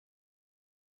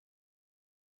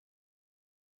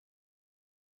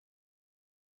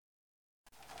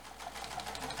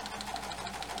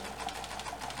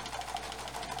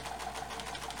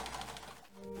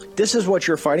This is what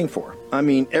you're fighting for. I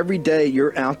mean, every day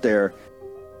you're out there.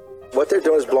 What they're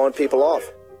doing is blowing people off.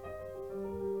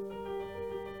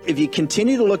 If you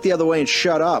continue to look the other way and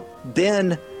shut up,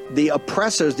 then the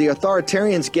oppressors, the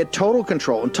authoritarians, get total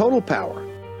control and total power.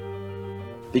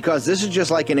 Because this is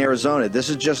just like in Arizona. This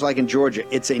is just like in Georgia.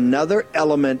 It's another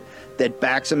element that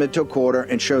backs them into a corner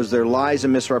and shows their lies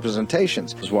and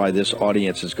misrepresentations. This is why this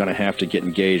audience is going to have to get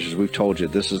engaged. As we've told you,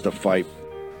 this is the fight.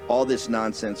 All this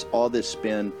nonsense, all this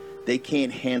spin, they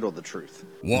can't handle the truth.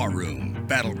 WarRoom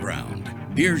Battleground.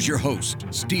 Here's your host,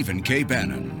 Stephen K.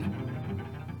 Bannon.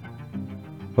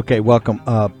 Okay, welcome.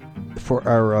 For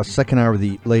our second hour of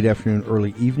the late afternoon,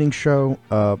 early evening show,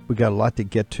 we got a lot to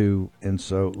get to, and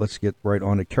so let's get right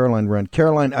on to Caroline Wren.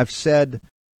 Caroline, I've said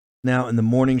now in the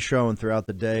morning show and throughout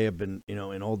the day, I've been,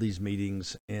 in all these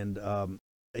meetings, and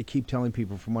I keep telling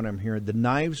people from what I'm hearing, the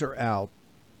knives are out.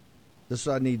 This is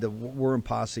I need the WarRoom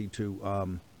posse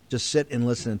to just sit and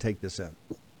listen and take this in,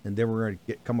 and then we're going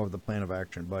to come up with a plan of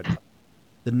action. But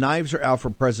the knives are out for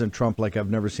President Trump like I've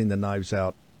never seen the knives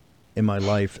out in my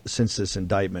life since this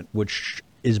indictment, which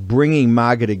is bringing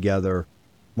MAGA together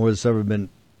more than it's ever been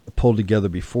pulled together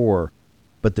before.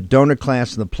 But the donor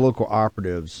class and the political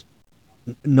operatives,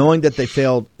 knowing that they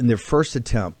failed in their first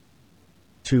attempt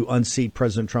to unseat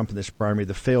President Trump in this primary,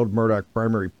 the failed Murdoch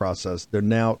primary process, they're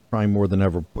now trying more than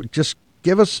ever. Just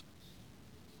give us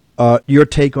your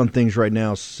take on things right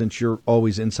now, since you're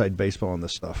always inside baseball on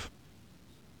this stuff.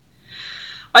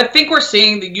 I think we're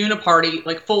seeing the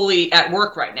uniparty fully at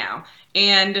work right now.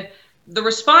 And the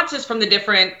responses from the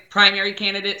different primary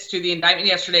candidates to the indictment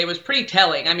yesterday was pretty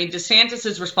telling. I mean,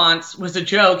 DeSantis's response was a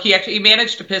joke. He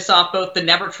managed to piss off both the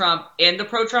Never Trump and the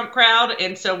pro-Trump crowd.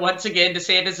 And so once again,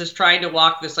 DeSantis is trying to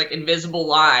walk this invisible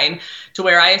line to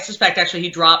where I suspect actually he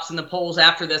drops in the polls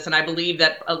after this. And I believe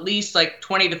that at least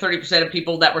 20 to 30% of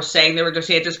people that were saying they were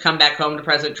DeSantis come back home to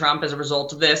President Trump as a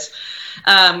result of this.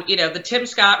 The Tim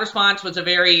Scott response was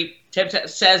Tim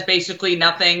says basically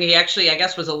nothing. He actually, I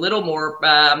guess, was a little more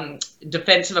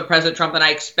defensive of President Trump than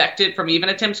I expected from even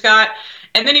a Tim Scott.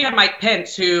 And then you have Mike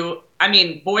Pence, who,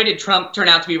 boy, did Trump turn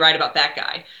out to be right about that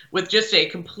guy, with just a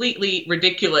completely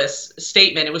ridiculous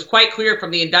statement. It was quite clear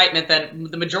from the indictment that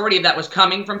the majority of that was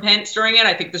coming from Pence during it.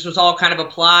 I think this was all kind of a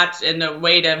plot and a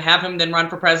way to have him then run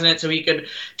for president so he could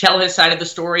tell his side of the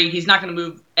story. He's not going to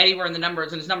move anywhere in the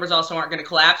numbers, and his numbers also aren't going to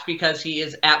collapse because he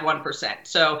is at 1%.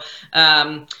 So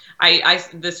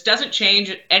this doesn't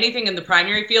change anything in the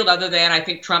primary field other than I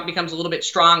think Trump becomes a little bit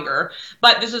stronger.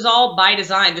 But this is all by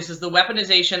design. This is the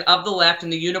weaponization of the left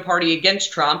and the uniparty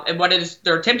against Trump. And what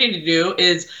they're attempting to do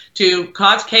is to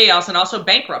cause chaos and also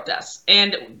bankrupt us.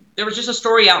 And there was just a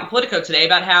story out in Politico today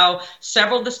about how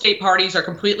several of the state parties are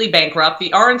completely bankrupt. The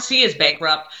RNC is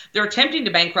bankrupt. They're attempting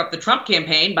to bankrupt the Trump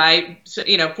campaign by,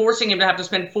 forcing him to have to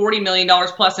spend $40 million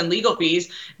plus in legal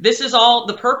fees. This is all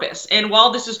the purpose. And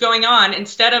while this is going on,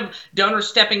 instead of donors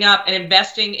stepping up and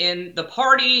investing in the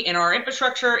party, in our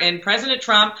infrastructure, and President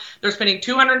Trump, they're spending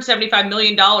 $275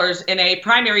 million in a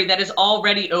primary that is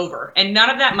already over. And none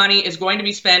of that money is going to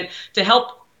be spent to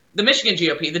help the Michigan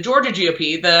GOP, the Georgia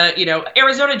GOP, the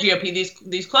Arizona GOP,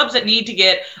 these clubs that need to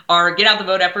get our get out the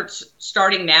vote efforts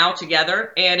starting now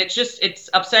together. And it's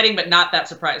upsetting, but not that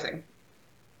surprising.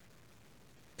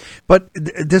 But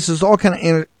this is all kind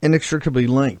of inextricably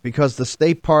linked, because the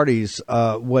state parties,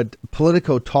 what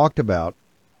Politico talked about,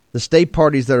 the state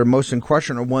parties that are most in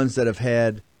question are ones that have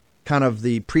had kind of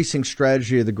the precinct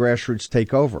strategy of the grassroots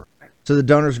take over. So the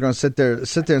donors are going to sit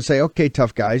there and say, okay,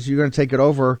 tough guys, you're going to take it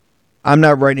over. I'm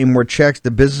not writing any more checks. The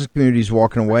business community is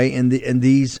walking away, and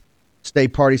these state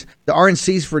parties, the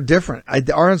RNCs for different.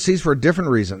 The RNCs for a different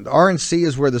reason. The RNC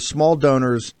is where the small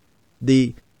donors,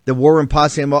 the WarRoom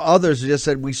posse, and others just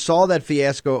said, we saw that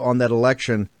fiasco on that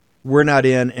election. We're not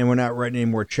in, and we're not writing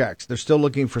any more checks. They're still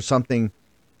looking for something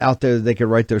out there that they could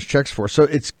write those checks for. So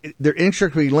they're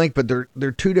intricately linked, but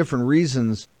they're two different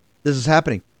reasons this is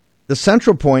happening. The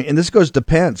central point, and this goes to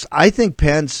Pence. I think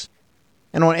Pence.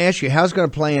 And I want to ask you, how's it going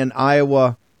to play in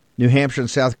Iowa, New Hampshire, and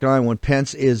South Carolina when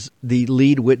Pence is the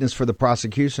lead witness for the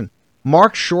prosecution?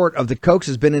 Mark Short of the Kochs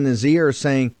has been in his ear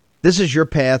saying, this is your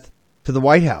path to the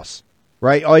White House,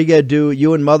 right? All you got to do,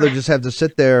 you and Mother just have to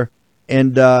sit there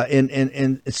and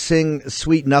sing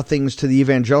sweet nothings to the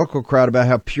evangelical crowd about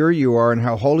how pure you are and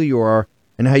how holy you are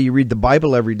and how you read the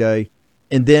Bible every day,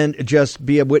 and then just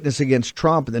be a witness against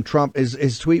Trump. And then Trump,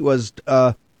 his tweet was,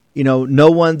 no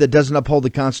one that doesn't uphold the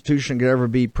Constitution could ever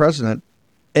be president.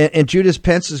 And Judas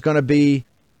Pence is going to be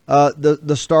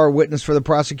the star witness for the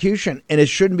prosecution. And it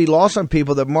shouldn't be lost on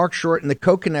people that Mark Short and the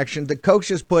Koch connection, the Kochs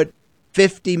just put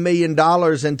 $50 million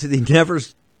into the Never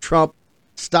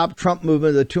Stop Trump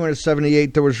movement, the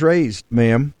 278 that was raised,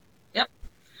 ma'am. Yep.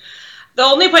 The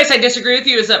only place I disagree with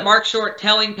you is that Mark Short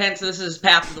telling Pence this is his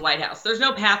path to the White House. There's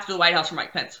no path to the White House for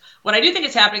Mike Pence. What I do think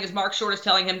is happening is Mark Short is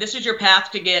telling him, this is your path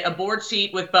to get a board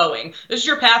seat with Boeing. This is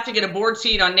your path to get a board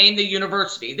seat on Name the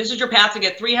University. This is your path to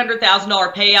get $300,000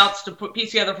 payouts to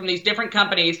piece together from these different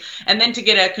companies, and then to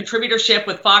get a contributorship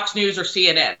with Fox News or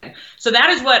CNN. So that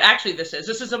is what actually this is.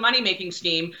 This is a money-making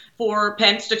scheme for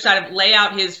Pence to kind of lay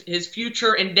out his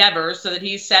future endeavors so that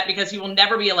he's set, because he will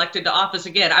never be elected to office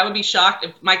again. I would be shocked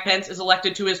if Mike Pence is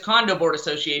elected to his condo board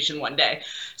association one day.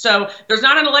 So there's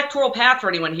not an electoral path for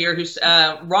anyone here who's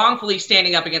wrongfully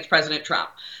standing up against President Trump.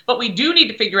 But we do need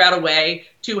to figure out a way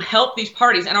to help these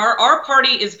parties. And our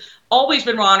party is always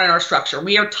been wrong in our structure.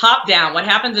 We are top down. What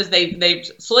happens is they've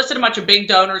solicited a bunch of big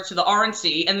donors to the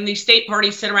RNC, and then these state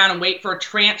parties sit around and wait for a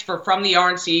transfer from the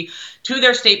RNC to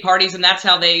their state parties, and that's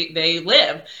how they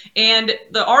live. And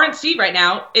the RNC right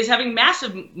now is having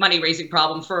massive money-raising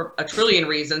problems for a trillion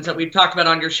reasons that we've talked about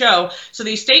on your show. So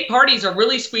these state parties are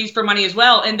really squeezed for money as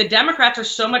well, and the Democrats are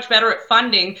so much better at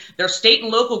funding their state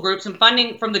and local groups and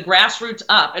funding from the grassroots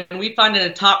up, and we fund in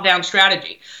a top-down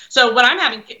strategy. So what I'm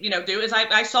having do is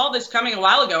I saw this coming a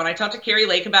while ago, and I talked to Carrie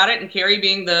Lake about it, and Carrie,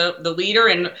 being the leader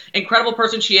and incredible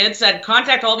person she is, said,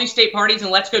 contact all these state parties and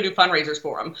let's go do fundraisers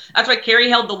for them. That's why Carrie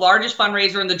held the largest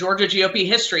fundraiser in the Georgia GOP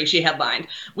history, she headlined.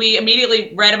 We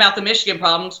immediately read about the Michigan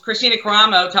problems. Christina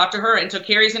Caramo talked to her, and so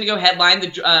Carrie's going to go headline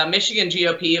the Michigan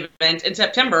GOP event in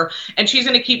September, and she's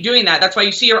going to keep doing that. That's why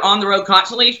you see her on the road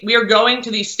constantly. We are going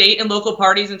to these state and local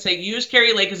parties and say, use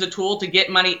Carrie Lake as a tool to get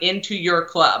money into your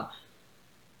club.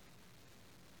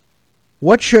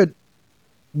 What has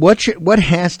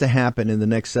to happen in the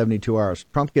next 72 hours?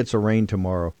 Trump gets arraigned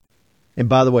tomorrow. And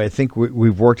by the way, I think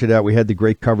we've worked it out. We had the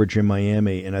great coverage in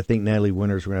Miami, and I think Natalie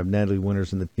Winters, we're going to have Natalie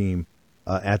Winters and the team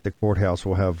at the courthouse.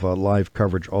 We'll have live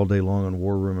coverage all day long on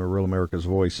War Room and Real America's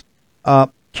Voice.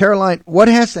 Caroline, what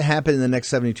has to happen in the next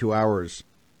 72 hours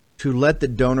to let the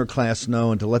donor class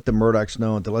know, and to let the Murdochs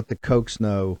know, and to let the Kochs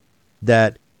know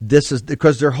that this is,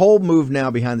 because their whole move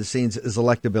now behind the scenes is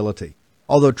electability.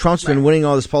 Although Trump's been winning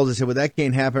all this polls, they said, well, that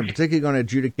can't happen, particularly going to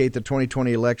adjudicate the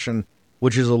 2020 election,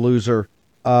 which is a loser.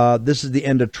 This is the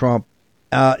end of Trump.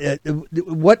 Tell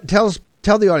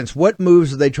the audience, what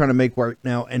moves are they trying to make right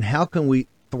now, and how can we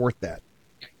thwart that?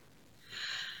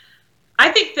 I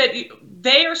think that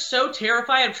they are so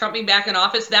terrified of Trump being back in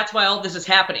office. That's why all this is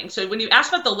happening. So when you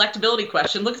ask about the electability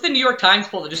question, look at the New York Times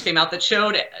poll that just came out that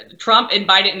showed Trump and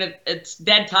Biden in it's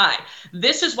dead tie.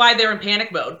 This is why they're in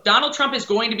panic mode. Donald Trump is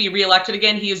going to be reelected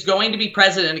again. He is going to be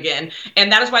president again.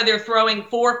 And that is why they're throwing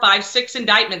 4, 5, 6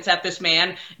 indictments at this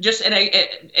man just in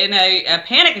a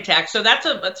panic attack. So that's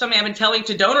something I've been telling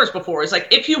to donors before, is like,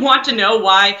 if you want to know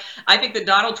why I think that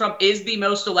Donald Trump is the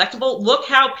most electable, look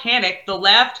how panicked the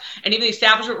left and even the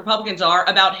establishment Republicans are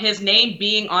about his name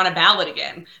being on a ballot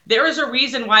again. There is a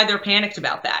reason why they're panicked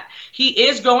about that. He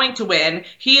is going to win.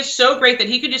 He is so great that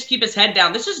he could just keep his head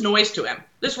down. This is noise to him.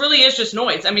 This really is just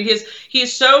noise. I mean, he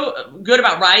is so good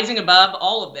about rising above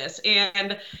all of this.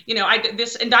 And,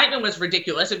 this indictment was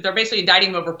ridiculous. They're basically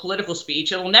indicting him over political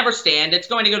speech. It will never stand. It's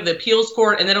going to go to the appeals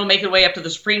court, and then it'll make its way up to the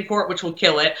Supreme Court, which will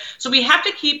kill it. So we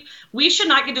should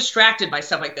not get distracted by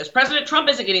stuff like this. President Trump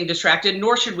isn't getting distracted,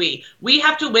 nor should we. We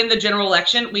have to win the general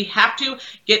election. We have to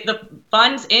get the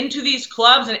funds into these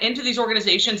clubs and into these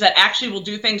organizations that actually will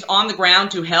do things on the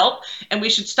ground to help. And we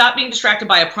should stop being distracted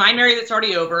by a primary that's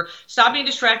already over. Stop being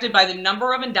distracted by the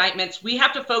number of indictments. We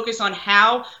have to focus on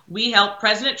how we help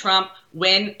President Trump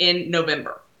win in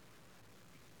November.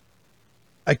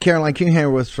 Caroline, can you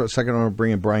hang with us for a second? I want to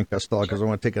bring in Brian Costello because I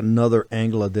want to take another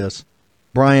angle of this.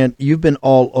 Brian, you've been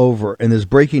all over, and there's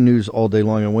breaking news all day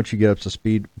long. I want you to get up to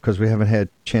speed because we haven't had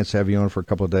a chance to have you on for a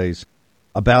couple of days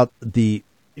about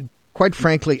quite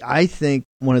frankly, I think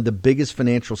one of the biggest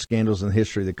financial scandals in the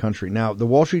history of the country. Now, the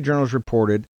Wall Street Journal has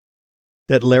reported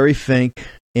that Larry Fink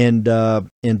and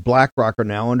BlackRock are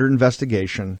now under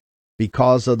investigation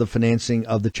because of the financing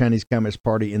of the Chinese Communist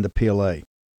Party in the PLA.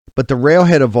 But the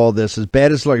railhead of all this, as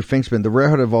bad as Larry Fink's been, the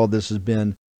railhead of all this has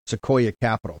been Sequoia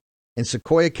Capital. And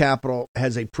Sequoia Capital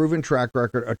has a proven track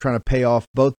record of trying to pay off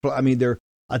both. I mean, they're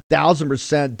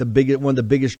 1,000% one of the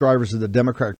biggest drivers of the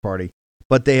Democratic Party,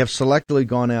 but they have selectively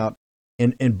gone out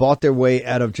and bought their way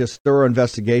out of just thorough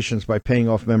investigations by paying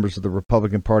off members of the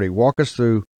Republican Party. Walk us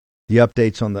through the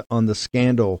updates on the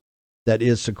scandal that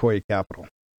is Sequoia Capital.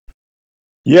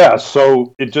 Yeah,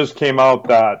 so it just came out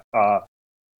that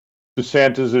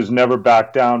DeSantis is never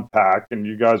back down pack, and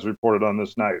you guys reported on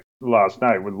this last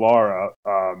night with Laura.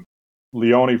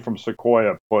 Leone from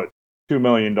Sequoia put $2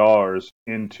 million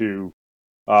into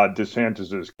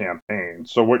DeSantis's campaign.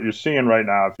 So what you're seeing right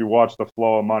now, if you watch the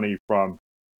flow of money from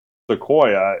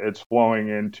Sequoia, it's flowing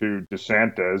into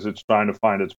DeSantis. It's trying to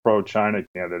find its pro-China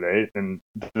candidate, and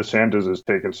DeSantis has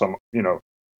taken some,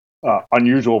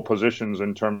 unusual positions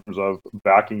in terms of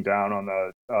backing down on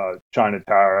the China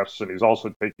tariffs, and he's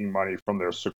also taking money from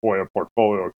their Sequoia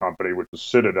portfolio company, which is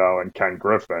Citadel and Ken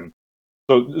Griffin.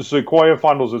 So Sequoia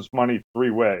funnels its money three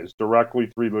ways: directly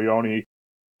through Leone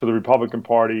to the Republican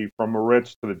Party, from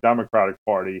Moritz to the Democratic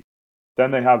Party. Then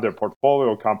they have their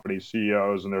portfolio company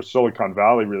CEOs and their Silicon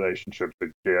Valley relationships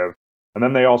that give. And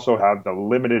then they also have the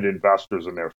limited investors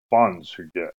in their funds who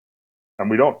give. And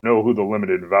we don't know who the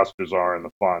limited investors are in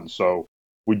the funds. So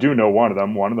we do know one of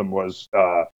them. One of them was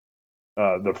the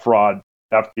fraud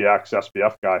FTX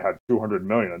SBF guy had $200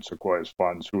 million in Sequoia's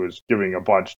funds, who was giving a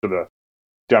bunch to the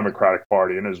Democratic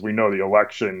Party. And as we know, the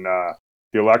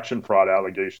election fraud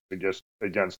allegations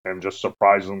against him just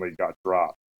surprisingly got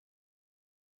dropped.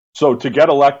 So to get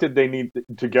elected,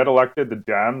 the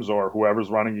Dems or whoever's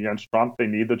running against Trump, they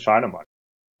need the China money.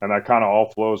 And that kind of all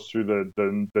flows through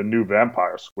the new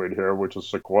vampire squid here, which is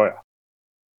Sequoia.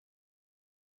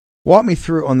 Walk me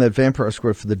through on that vampire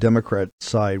squid for the Democrat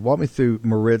side. Walk me through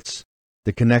Moritz,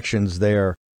 the connections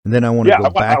there, and then I want to go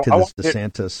back to this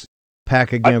DeSantis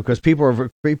pack again, because people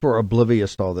are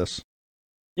oblivious to all this.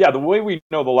 Yeah, the way we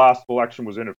know the last election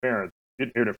was interfered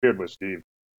with, Steve,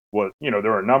 was,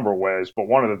 there are a number of ways, but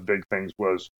one of the big things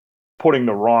was putting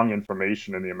the wrong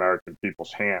information in the American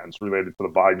people's hands related to the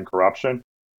Biden corruption.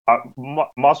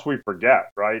 Must we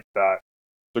forget, right, that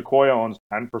Sequoia owns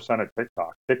 10% of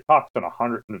TikTok. TikTok's on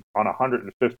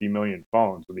 150 million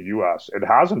phones in the U.S. It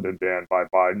hasn't been banned by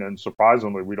Biden, and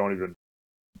surprisingly, we don't even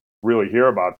really hear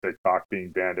about TikTok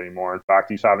being banned anymore. In fact,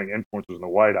 he's having influences in the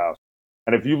White House.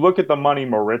 And if you look at the money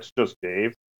Moritz just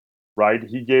gave, right,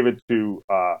 he gave it to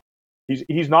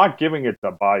he's not giving it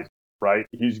to Biden, right?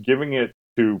 He's giving it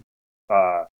to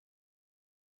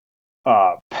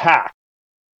PAC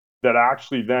that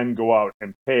actually then go out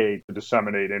and pay to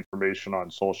disseminate information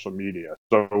on social media.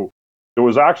 So there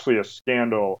was actually a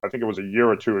scandal, I think it was a year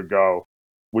or two ago,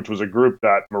 which was a group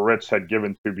that Moritz had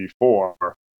given to before,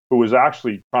 who was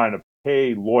actually trying to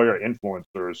pay lawyer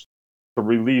influencers to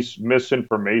release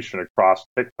misinformation across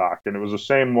TikTok. And it was the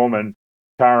same woman,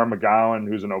 Tara McGowan,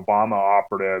 who's an Obama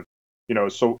operative.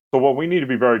 So what we need to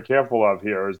be very careful of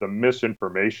here is the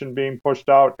misinformation being pushed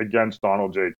out against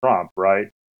Donald J. Trump, right?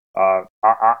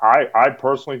 I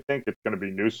personally think it's going to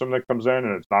be Newsom that comes in,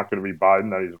 and it's not going to be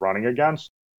Biden that he's running against,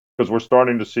 because we're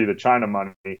starting to see the China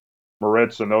money,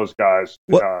 Moritz and those guys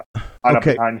behind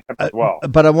him as well.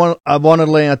 But I want to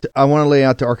lay out the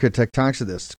architectonics of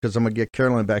this, because I'm going to get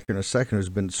Caroline back here in a second, who's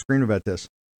been screaming about this.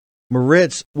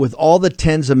 Moritz, with all the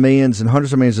tens of millions and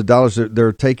hundreds of millions of dollars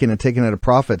they're taking out of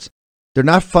profits, they're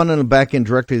not funding them back in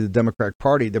directly to the Democratic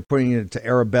Party. They're putting it to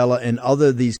Arabella and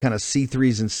other these kind of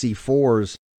C3s and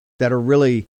C4s that are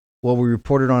really, well, we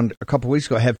reported on a couple of weeks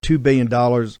ago, have $2 billion,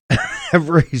 have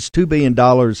raised $2 billion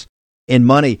in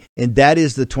money. And that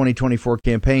is the 2024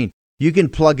 campaign. You can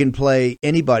plug and play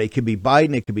anybody. It could be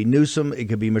Biden. It could be Newsom. It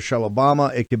could be Michelle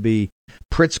Obama. It could be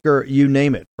Pritzker, you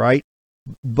name it, right?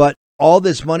 But all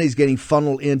this money is getting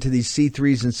funneled into these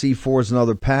C3s and C4s and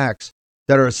other PACs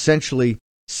that are essentially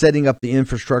setting up the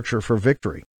infrastructure for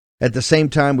victory. At the same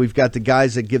time, we've got the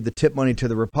guys that give the tip money to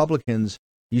the Republicans.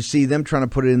 You see them trying to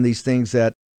put it in these things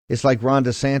that it's like Ron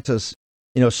DeSantis,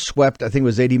 swept, I think it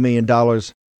was $80 million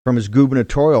from his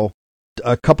gubernatorial.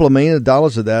 A couple of $1 million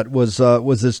of that was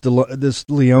this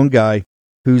Leone guy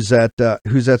who's at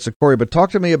Sequoia. But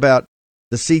talk to me about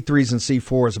the C3s and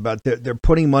C4s, about they're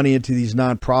putting money into these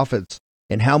nonprofits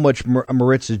and how much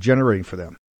Moritz is generating for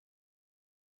them.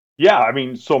 Yeah, I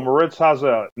mean, so Moritz has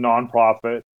a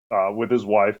nonprofit with his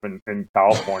wife in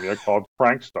California called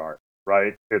Frank Start,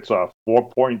 right? It has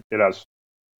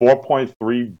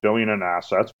 4.3 billion in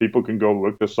assets. People can go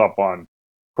look this up on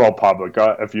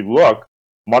ProPublica. If you look,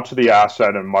 much of the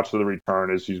asset and much of the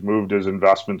return is he's moved his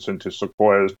investments into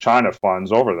Sequoia's China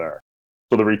funds over there.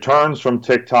 So the returns from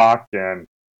TikTok and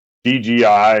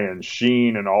DGI and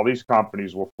Sheen and all these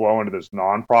companies will flow into this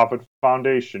nonprofit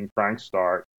foundation, Frank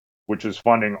Start, which is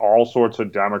funding all sorts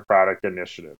of Democratic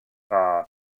initiatives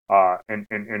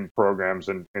in programs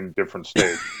in different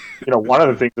states. One of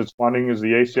the things it's funding is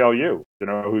the ACLU,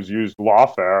 who's used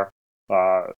lawfare,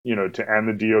 to end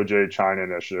the DOJ China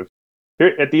initiative.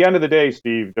 At the end of the day,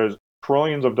 Steve, there's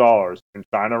trillions of dollars in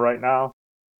China right now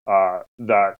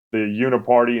that the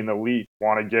uniparty and the elite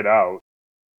want to get out.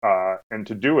 And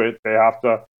to do it, they have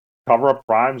to cover up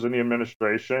crimes in the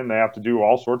administration. They have to do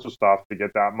all sorts of stuff to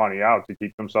get that money out to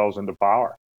keep themselves into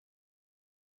power.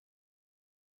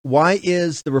 Why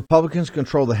is the Republicans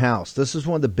control the House? This is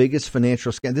one of the biggest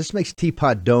financial scams. This makes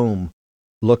Teapot Dome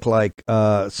look like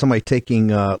somebody taking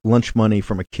lunch money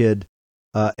from a kid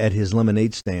at his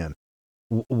lemonade stand.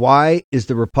 Why is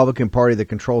the Republican Party that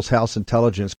controls House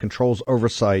intelligence, controls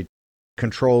oversight,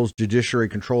 controls judiciary,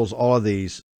 controls all of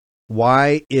these?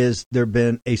 Why is there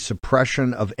been a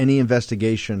suppression of any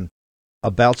investigation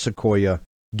about Sequoia,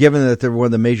 given that they're one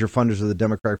of the major funders of the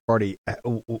Democratic Party?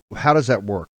 How does that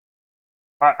work?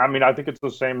 I mean, I think it's the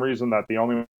same reason that the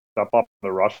only step up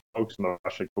the Rush folks and the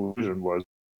Russia collusion was,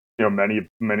 many of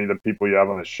the people you have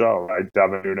on the show, right?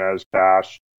 Devin Nunes,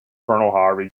 Cash, Colonel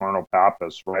Harvey, Colonel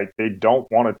Pappas, right? They don't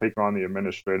want to take on the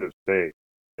administrative state.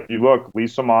 If you look,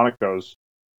 Lisa Monaco's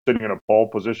sitting in a pole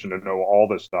position to know all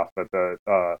this stuff at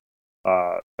the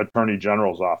Attorney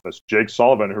General's office. Jake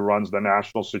Sullivan, who runs the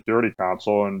National Security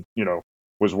Council and,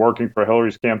 was working for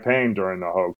Hillary's campaign during the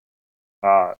hoax.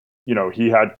 He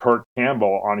had Kurt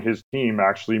Campbell on his team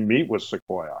actually meet with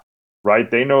Sequoia, right?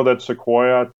 They know that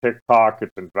Sequoia, TikTok,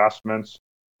 its investments,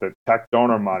 the tech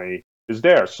donor money is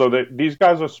there. So that these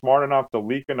guys are smart enough to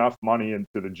leak enough money into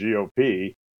the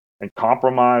GOP and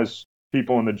compromise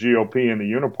people in the GOP and the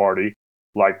Uniparty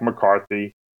like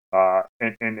McCarthy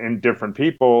and different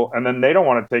people. And then they don't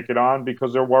want to take it on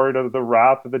because they're worried of the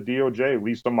wrath of the DOJ,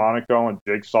 Lisa Monaco and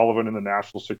Jake Sullivan in the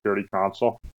National Security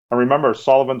Council. And remember,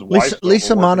 Sullivan's wife,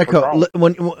 Lisa Monaco.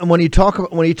 When you talk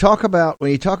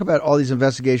about all these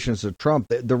investigations of Trump,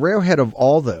 the railhead of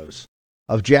all those,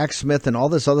 of Jack Smith and all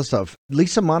this other stuff,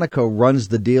 Lisa Monaco runs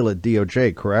the deal at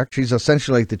DOJ, correct? She's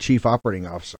essentially like the chief operating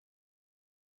officer.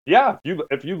 Yeah,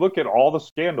 if you look at all the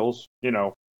scandals,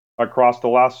 across the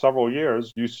last several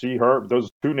years, you see those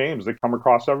two names that come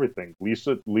across everything: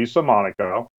 Lisa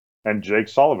Monaco and Jake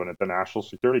Sullivan at the National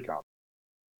Security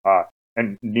Council.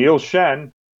 And Neil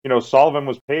Shen. Sullivan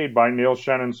was paid by Neil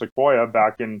Shen and Sequoia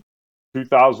back in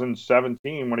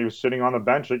 2017 when he was sitting on the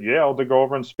bench at Yale to go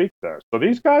over and speak there. So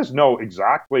these guys know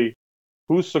exactly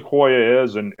who Sequoia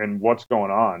is and what's going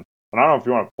on. And I don't know if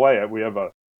you want to play it. We have a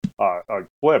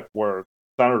clip where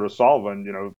Senator Sullivan,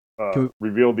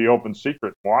 revealed the open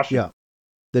secret in Washington.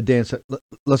 Yeah,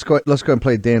 let's go and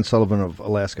play Dan Sullivan of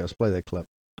Alaska. Let's play that clip.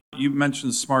 You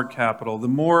mentioned smart capital. The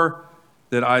more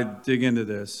that I dig into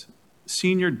this,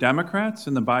 senior Democrats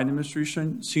in the Biden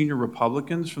administration, senior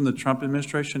Republicans from the Trump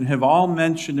administration have all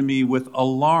mentioned to me with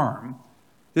alarm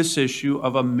this issue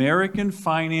of American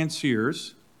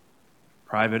financiers,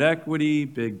 private equity,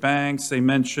 big banks. They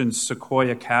mention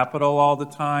Sequoia Capital all the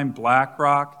time,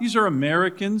 BlackRock. These are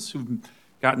Americans who've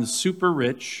gotten super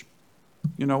rich.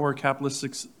 We're a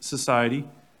capitalistic society.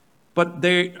 But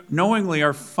they knowingly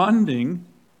are financing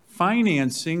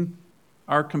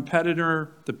our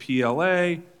competitor, the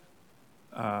PLA,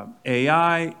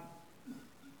 AI.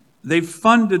 They've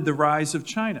funded the rise of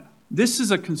China. This is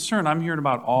a concern I'm hearing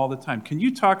about all the time. Can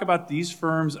you talk about these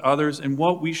firms, others, and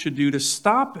what we should do to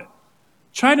stop it?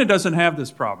 China doesn't have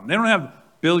this problem. They don't have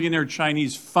billionaire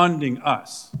Chinese funding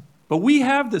us. But we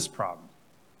have this problem.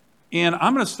 And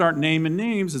I'm going to start naming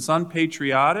names. It's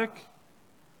unpatriotic.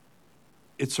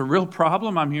 It's a real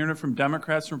problem. I'm hearing it from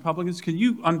Democrats and Republicans. Can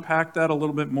you unpack that a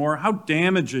little bit more? How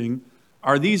damaging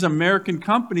are these American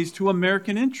companies to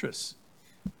American interests?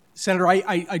 Senator,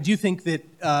 I do think that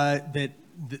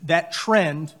that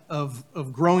trend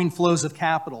of growing flows of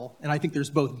capital, and I think there's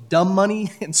both dumb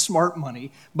money and smart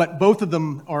money, but both of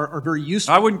them are very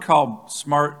useful. I wouldn't call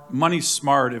money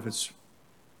smart if it's,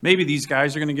 maybe these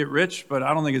guys are going to get rich, but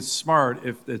I don't think it's smart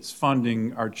if it's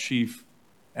funding our chief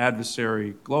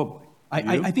adversary globally.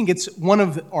 I think it's one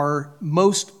of our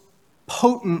most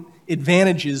potent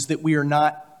advantages that we are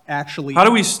not actually. How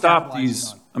do we stop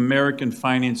these American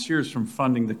financiers from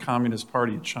funding the Communist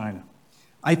Party of China?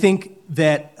 I think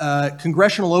that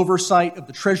congressional oversight of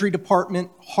the Treasury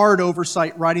Department, hard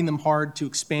oversight, riding them hard to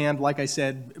expand, like I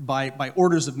said, by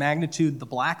orders of magnitude, the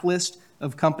blacklist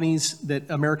of companies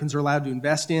that Americans are allowed to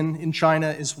invest in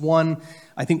China is one.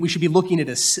 I think we should be looking at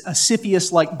a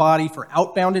CFIUS-like body for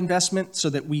outbound investment so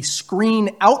that we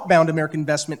screen outbound American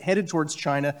investment headed towards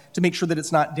China to make sure that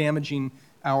it's not damaging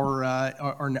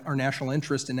our national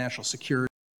interest and national security.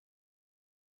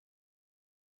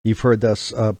 You've heard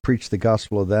us preach the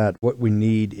gospel of that. What we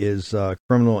need is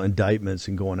criminal indictments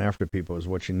and going after people is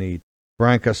what you need.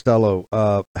 Brian Costello,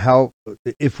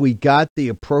 if we got the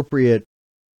appropriate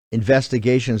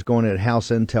investigations going at House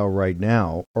Intel right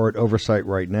now or at oversight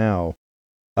right now,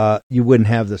 you wouldn't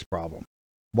have this problem.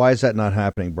 Why is that not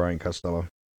happening, Brian Costello?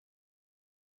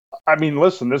 I mean,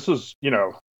 listen, this is,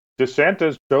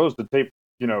 DeSantis chose to take,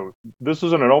 this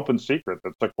isn't an open secret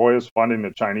that Sequoia is funding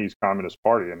the Chinese Communist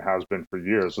Party and has been for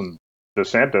years. And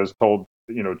DeSantis told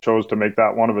chose to make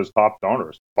that one of his top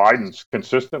donors. Biden's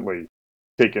consistently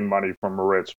taken money from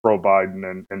Moritz,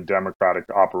 pro-Biden and Democratic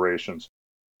operations.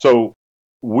 So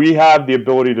we have the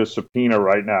ability to subpoena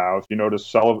right now. If you notice,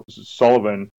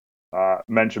 Sullivan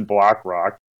mentioned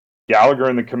BlackRock. Gallagher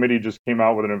and the committee just came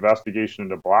out with an investigation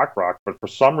into BlackRock, but for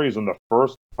some reason, the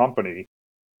first company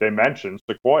they mentioned,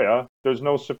 Sequoia, there's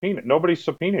no subpoena. Nobody's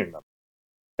subpoenaing them.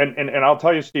 And I'll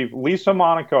tell you, Steve, Lisa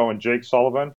Monaco and Jake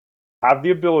Sullivan have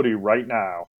the ability right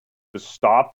now to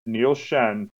stop Neil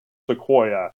Shen,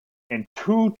 Sequoia, and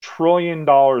 $2 trillion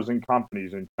in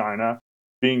companies in China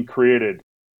being created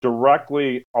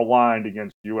directly aligned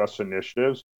against U.S.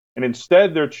 initiatives. And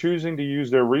instead, they're choosing to use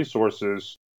their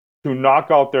resources to knock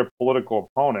out their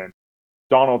political opponent,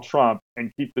 Donald Trump,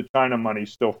 and keep the China money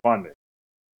still funding.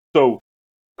 So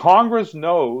Congress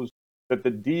knows that the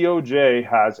DOJ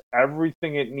has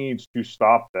everything it needs to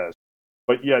stop this,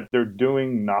 but yet they're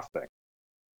doing nothing.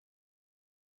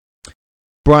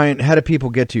 Brian, how do people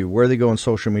get to you? Where do they go on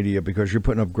social media? Because you're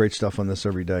putting up great stuff on this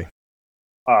every day.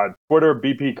 Twitter,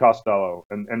 BP Costello.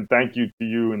 And thank you to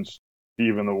you and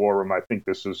Steve in the War Room. I think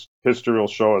history will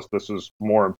show us this is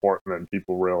more important than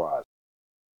people realize.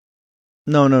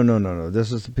 No.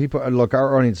 This is the people. Look,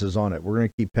 our audience is on it. We're going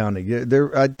to keep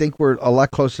pounding. I think we're a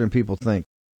lot closer than people think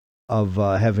of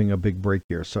having a big break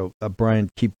here. So, Brian,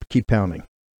 keep pounding.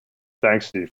 Thanks,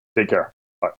 Steve. Take care.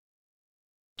 Bye.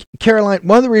 Caroline,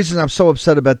 one of the reasons I'm so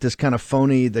upset about this kind of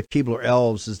phony, the Keebler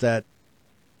elves, is that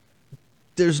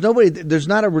there's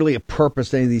not really a purpose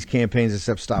to any of these campaigns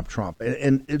except stop Trump.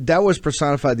 And that was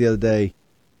personified the other day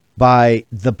by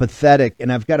the pathetic,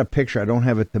 and I've got a picture. I don't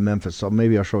have it to Memphis, so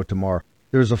maybe I'll show it tomorrow.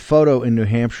 There was a photo in New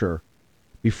Hampshire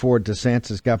before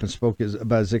DeSantis got up and spoke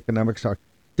about his economic talk.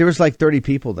 There was like 30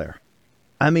 people there.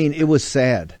 I mean, it was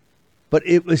sad. But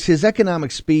his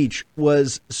economic speech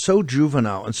was so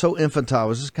juvenile and so infantile. It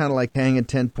was just kind of like hanging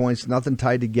 10 points, nothing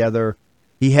tied together.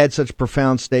 He had such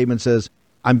profound statements as,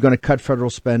 I'm going to cut federal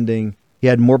spending. He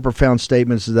had more profound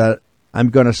statements that I'm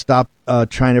going to stop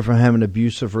China from having an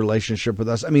abusive relationship with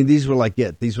us. I mean, these were like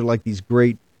it. These were like these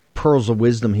great pearls of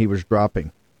wisdom he was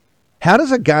dropping. How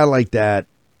does a guy like that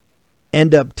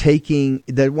end up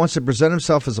that wants to present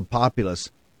himself as a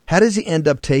populist, how does he end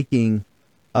up taking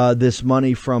this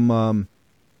money from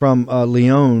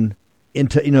Leon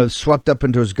into, swept up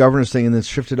into his governance thing and then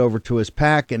shifted over to his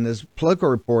PAC? And his political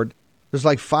report, there's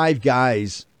like 5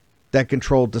 guys that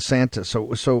control DeSantis.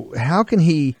 So how can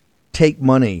he take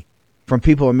money from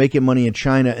people who are making money in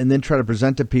China and then try to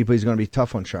present to people he's going to be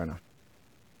tough on China?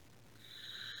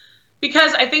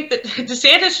 Because I think that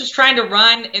DeSantis is trying to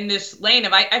run in this lane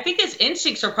of, I think his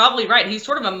instincts are probably right. He's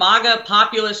sort of a MAGA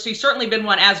populist. He's certainly been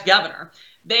one as governor.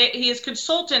 He has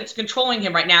consultants controlling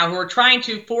him right now who are trying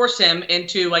to force him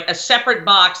into like a separate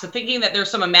box, thinking that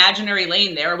there's some imaginary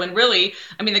lane there, when really,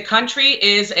 I mean, the country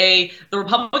is the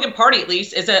Republican Party at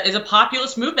least is a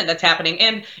populist movement that's happening.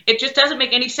 And it just doesn't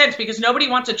make any sense because nobody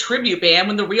wants a tribute band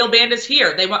when the real band is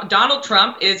here. Donald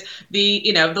Trump is the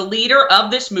leader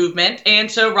of this movement. And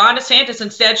so Ron DeSantis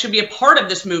instead should be a part of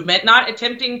this movement, not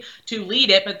attempting to lead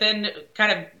it, but then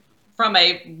kind of from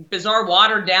a bizarre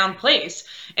watered down place.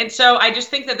 And so I just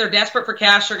think that they're desperate for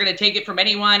cash. They're going to take it from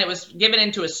anyone. It was given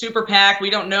into a super PAC. We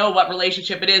don't know what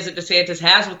relationship it is that DeSantis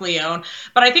has with Leon,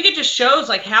 but I think it just shows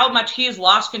like how much he has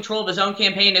lost control of his own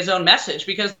campaign, his own message,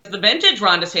 because the vintage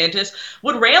Ron DeSantis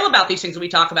would rail about these things that we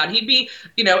talk about. He'd be,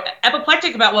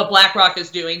 apoplectic about what BlackRock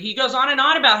is doing. He goes on and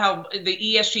on about how the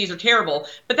ESGs are terrible,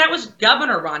 but that was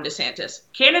Governor Ron DeSantis.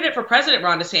 Candidate for President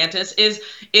Ron DeSantis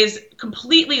is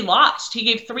completely lost. He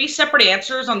gave 3 separate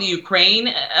answers on the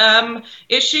Ukraine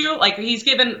issue. Like he's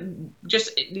given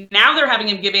now they're having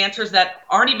him give answers that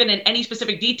aren't even in any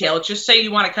specific detail. It's just say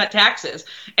you want to cut taxes.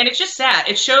 And it's just sad.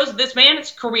 It shows this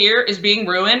man's career is being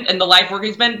ruined and the life work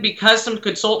he's been because some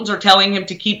consultants are telling him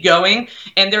to keep going.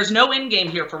 And there's no end game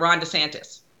here for Ron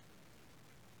DeSantis.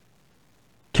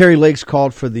 Kerry Lakes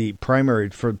called for the primary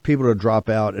for people to drop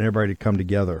out and everybody to come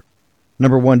together.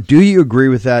 Number 1, do you agree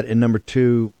with that? And number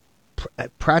 2,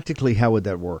 practically, how would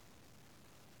that work?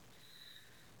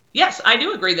 Yes, I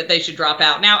do agree that they should drop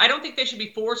out. Now, I don't think they should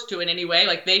be forced to in any way.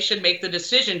 Like they should make the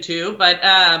decision to. But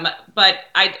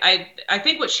I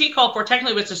think what she called for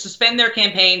technically was to suspend their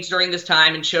campaigns during this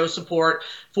time and show support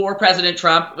for President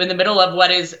Trump in the middle of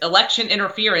what is election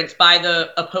interference by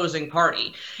the opposing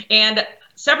party. And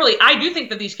separately, I do think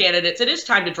that these candidates, it is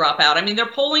time to drop out. I mean, they're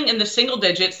polling in the single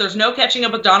digits. There's no catching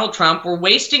up with Donald Trump. We're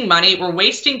wasting money. We're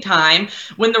wasting time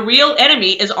when the real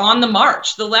enemy is on the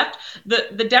march. The left,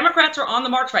 the Democrats are on the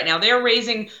march right now. They are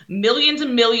raising millions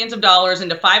and millions of dollars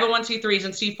into 501c3s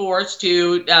and C4s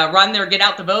to run their get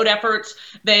out the vote efforts.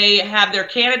 They have their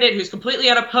candidate who's completely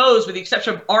unopposed, with the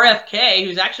exception of RFK,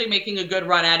 who's actually making a good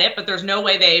run at it, but there's no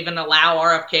way they even allow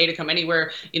RFK to come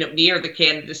anywhere, near the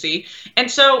candidacy. And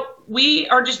so we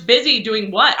are just busy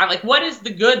doing what? I'm like, what is the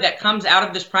good that comes out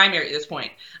of this primary at this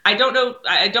point? I don't know.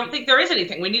 I don't think there is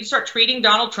anything. We need to start treating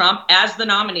Donald Trump as the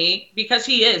nominee, because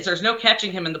he is. There's no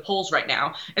catching him in the polls right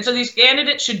now. And so these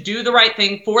candidates should do the right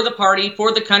thing for the party,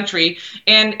 for the country,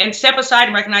 and step aside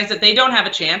and recognize that they don't have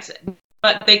a chance,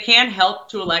 but they can help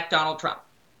to elect Donald Trump.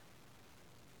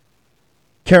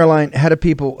 Caroline, how do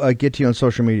people get to you on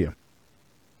social media?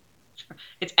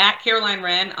 It's at Caroline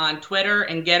Wren on Twitter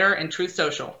and Getter and Truth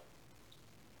Social.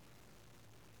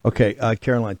 Okay,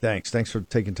 Caroline, thanks. Thanks for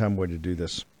taking time away to do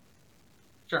this.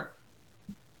 Sure.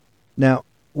 Now,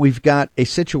 we've got a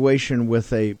situation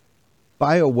with a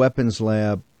bioweapons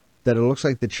lab that it looks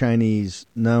like the Chinese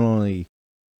not only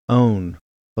own,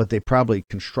 but they probably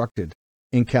constructed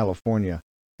in California.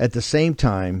 At the same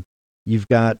time, you've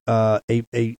got a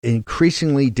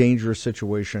increasingly dangerous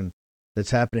situation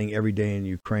that's happening every day in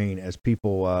Ukraine as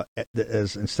people,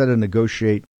 as instead of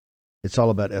negotiate, it's all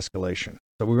about escalation.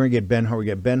 So we're going to get we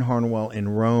got Ben Harnwell in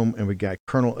Rome, and we got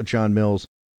Colonel John Mills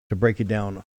to break it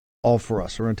down all for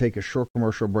us. We're going to take a short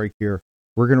commercial break here.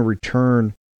 We're going to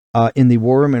return in the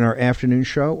War Room in our afternoon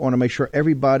show. I want to make sure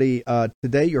everybody,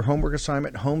 today, your homework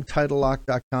assignment,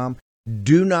 HomeTitleLock.com.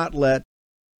 Do not let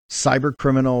cyber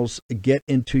criminals get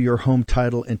into your home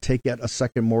title and take out a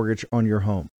second mortgage on your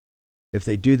home. If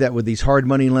they do that with these hard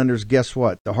money lenders, guess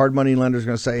what? The hard money lender is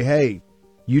going to say, hey,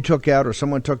 you took out or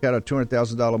someone took out a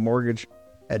 $200,000 mortgage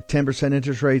at 10%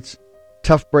 interest rates.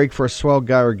 Tough break for a swell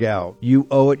guy or gal. You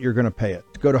owe it. You're going to pay it.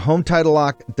 Go to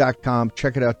HomeTitleLock.com.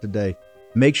 Check it out today.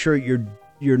 Make sure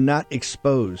you're not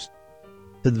exposed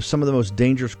to some of the most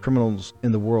dangerous criminals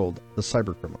in the world, the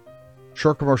cyber criminal.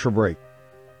 Short commercial break.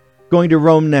 Going to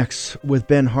Rome next with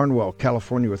Ben Harnwell,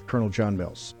 California with Colonel John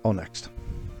Mills. All next.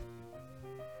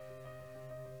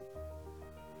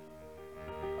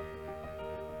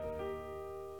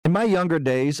 In my younger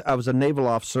days, I was a naval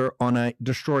officer on a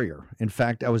destroyer. In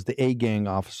fact, I was the A-gang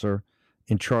officer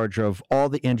in charge of all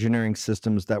the engineering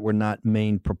systems that were not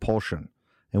main propulsion.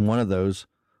 And one of those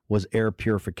was air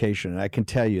purification. And I can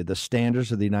tell you, the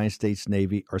standards of the United States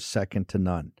Navy are second to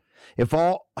none. If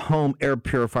all home air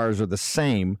purifiers are the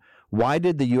same, why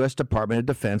did the U.S. Department of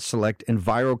Defense select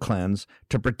EnviroCleanse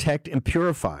to protect and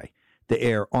purify the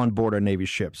air on board our Navy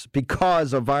ships?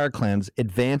 Because EnviroCleanse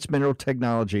advanced mineral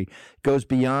technology goes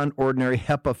beyond ordinary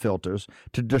HEPA filters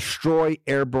to destroy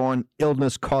airborne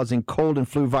illness-causing cold and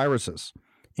flu viruses,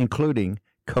 including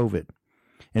COVID.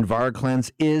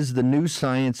 EnviroCleanse is the new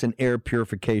science in air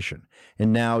purification,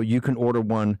 and now you can order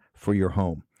one for your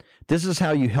home. This is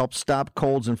how you help stop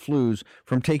colds and flus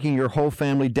from taking your whole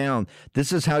family down.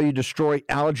 This is how you destroy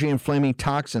allergy-inflaming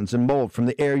toxins and mold from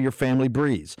the air your family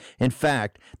breathes. In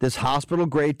fact, this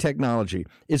hospital-grade technology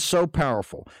is so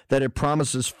powerful that it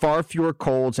promises far fewer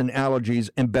colds and allergies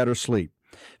and better sleep.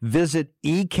 Visit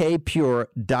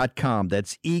ekpure.com.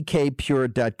 That's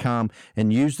ekpure.com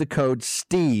and use the code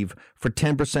STEVE for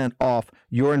 10% off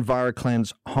your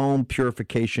EnviroCleanse home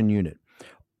purification unit.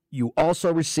 You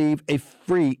also receive a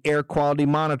free air quality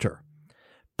monitor,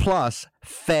 plus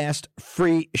fast,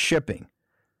 free shipping.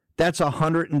 That's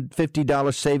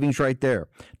 $150 savings right there.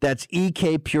 That's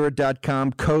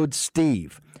ekpure.com, code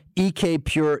STEVE.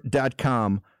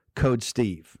 ekpure.com, code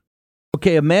STEVE.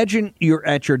 Okay, imagine you're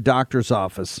at your doctor's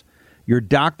office. Your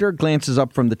doctor glances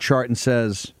up from the chart and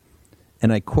says,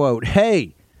 and I quote,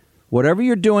 "Hey, whatever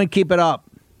you're doing, keep it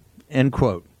up," end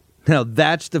quote. Now,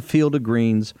 that's the Field of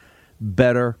Greens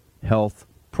Better Health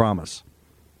promise.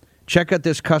 Check out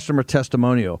this customer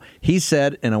testimonial. He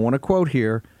said, and I want to quote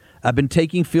here, "I've been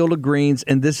taking Field of Greens,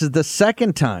 and this is the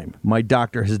second time my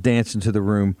doctor has danced into the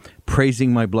room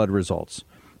praising my blood results.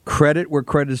 Credit where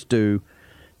credit's due.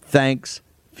 Thanks,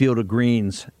 Field of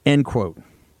Greens," end quote.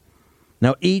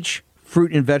 Now, each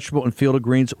fruit and vegetable in Field of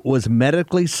Greens was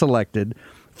medically selected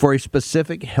for a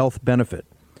specific health benefit.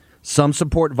 Some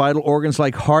support vital organs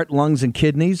like heart, lungs, and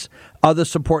kidneys.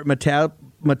 Others support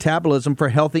metabolism for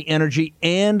healthy energy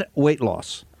and weight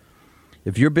loss.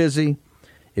 If you're busy,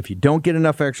 if you don't get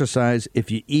enough exercise,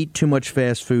 if you eat too much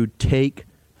fast food, take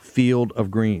Field of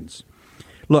Greens.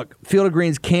 Look, Field of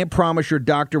Greens can't promise your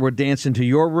doctor will dance into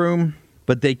your room,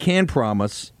 but they can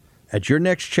promise at your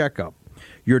next checkup,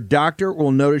 your doctor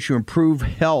will notice you improve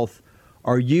health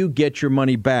or you get your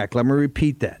money back. Let me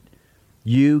repeat that.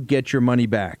 You get your money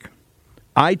back.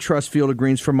 I trust Field of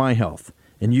Greens for my health,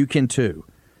 and you can too.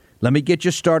 Let me get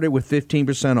you started with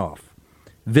 15% off.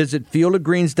 Visit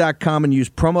fieldofgreens.com and use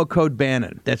promo code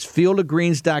Bannon. That's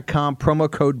fieldofgreens.com,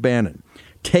 promo code Bannon.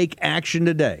 Take action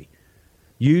today.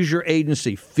 Use your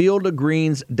agency,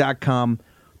 fieldofgreens.com,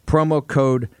 promo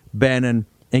code Bannon,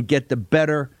 and get the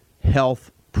better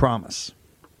health promise.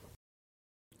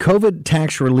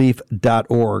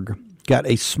 COVIDtaxrelief.org got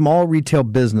a small retail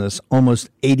business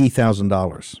almost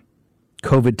 $80,000.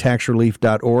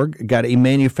 COVIDtaxrelief.org got a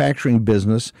manufacturing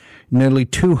business nearly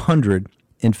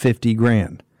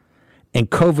 $250,000. And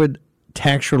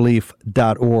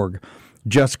COVIDtaxrelief.org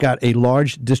just got a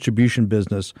large distribution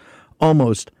business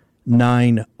almost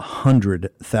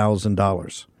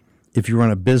 $900,000. If you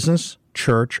run a business,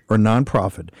 church, or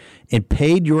nonprofit and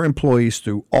paid your employees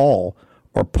through all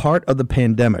or part of the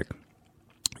pandemic,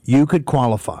 you could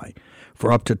qualify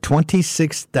for up to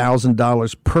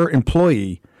 $26,000 per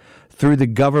employee through the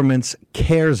government's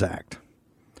CARES Act.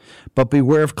 But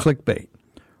beware of clickbait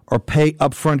or pay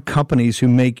upfront companies who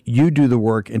make you do the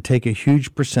work and take a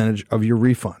huge percentage of your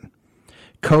refund.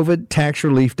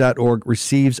 COVIDtaxrelief.org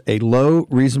receives a low,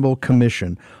 reasonable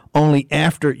commission only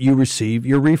after you receive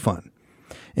your refund.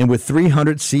 And with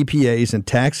 300 CPAs and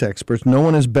tax experts, no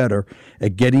one is better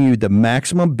at getting you the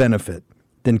maximum benefit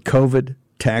than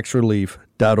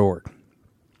COVIDtaxrelief.org.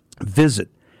 Visit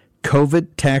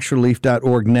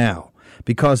COVIDtaxrelief.org now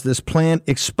because this plan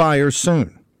expires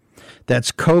soon.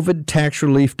 That's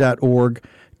COVIDtaxrelief.org,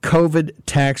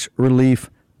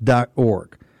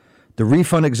 COVIDtaxrelief.org. The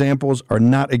refund examples are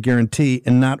not a guarantee,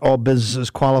 and not all businesses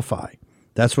qualify.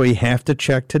 That's why you have to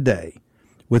check today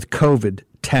with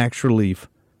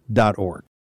COVIDtaxrelief.org.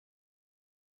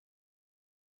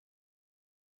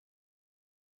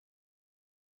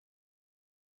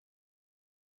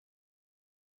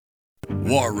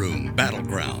 War Room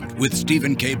Battleground with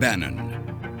Stephen K. Bannon.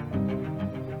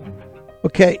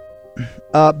 Okay,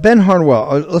 Ben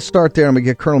Harnwell. Let's start there. I'm gonna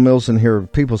get Colonel Mills in here.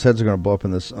 People's heads are gonna blow up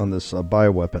in this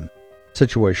bioweapon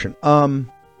situation.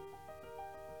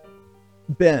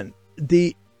 Ben,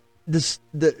 the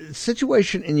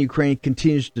situation in Ukraine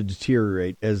continues to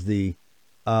deteriorate as the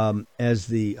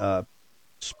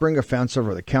spring offensive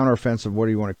or the counteroffensive, what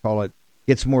do you want to call it,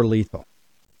 gets more lethal,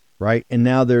 right? And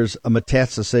now there's a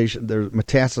metastasization. They're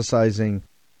metastasizing.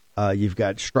 You've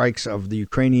got strikes of the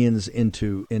Ukrainians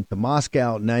into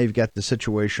Moscow. Now you've got the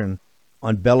situation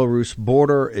on Belarus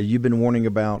border. You've been warning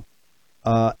about.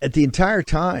 At the entire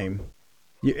time,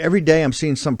 every day I'm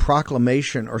seeing some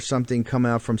proclamation or something come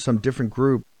out from some different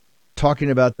group talking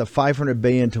about the $500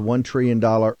 billion to $1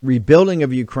 trillion rebuilding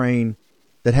of Ukraine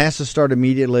that has to start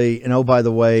immediately. And oh, by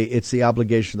the way, it's the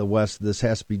obligation of the West. This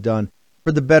has to be done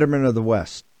for the betterment of the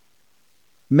West.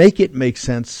 Make it make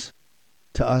sense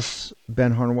to us,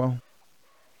 Ben Harnwell.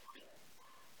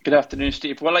 Good afternoon,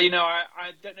 Steve. Well, I don't know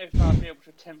if I'll be able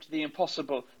to attempt the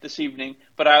impossible this evening,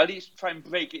 but I'll at least try and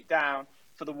break it down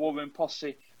for the War Room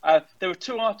Posse. There are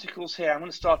two articles here. I'm going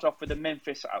to start off with the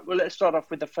Memphis. Well, let's start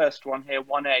off with the first one here,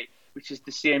 1A, which is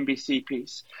the CNBC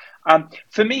piece.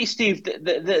 For me, Steve,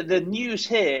 the news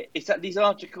here is that these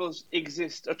articles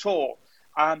exist at all.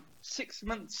 3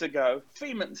 months ago,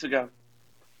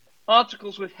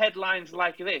 articles with headlines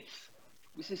like this.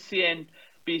 This is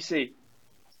CNBC.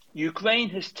 Ukraine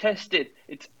has tested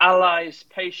its allies'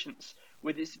 patience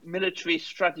with its military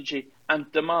strategy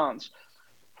and demands.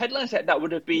 Headlines like that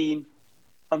would have been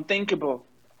unthinkable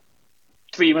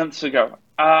 3 months ago.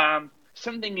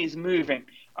 Something is moving.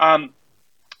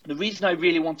 The reason I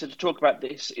really wanted to talk about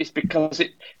this is because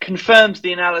it confirms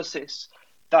the analysis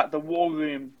that the War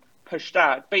Room pushed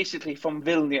out, basically from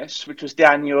Vilnius, which was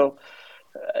the annual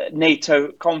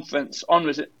NATO conference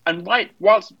onwards. And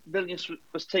whilst Vilnius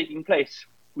was taking place,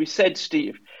 we said,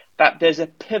 Steve, that there's a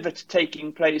pivot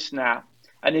taking place now,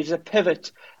 and it's a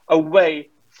pivot away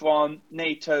from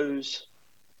NATO's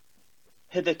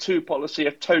hitherto policy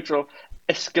of total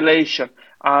escalation.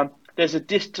 There's a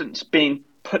distance being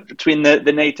put between the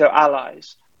NATO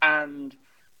allies and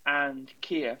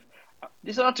Kiev.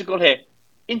 This article here,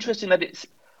 interesting that it's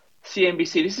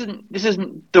CNBC. This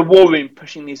isn't the War Room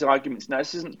pushing these arguments now.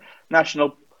 This isn't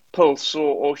National Pulse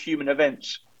or Human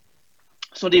Events.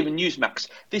 It's not even Newsmax.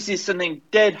 This is something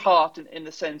dead hard in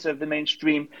the sense of the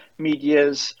mainstream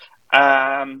media's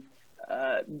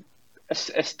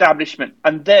establishment,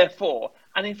 and therefore,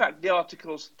 and in fact, the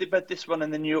articles, but this one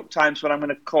in the New York Times, what I'm going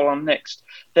to call on next,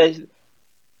 they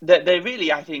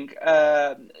really, I think,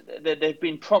 they've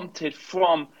been prompted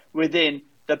from within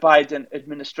the Biden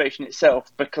administration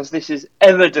itself, because this is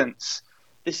evidence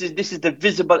This is the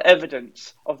visible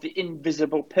evidence of the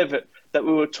invisible pivot that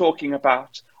we were talking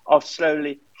about, of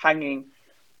slowly hanging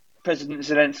President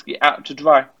Zelensky out to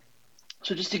dry.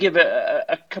 So just to give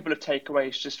a couple of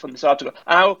takeaways just from this article,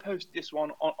 and I will post this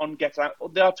one on Getter.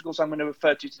 The articles I'm going to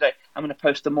refer to today, I'm going to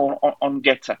post them all on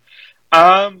Getter.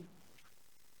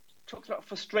 Talks about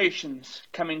frustrations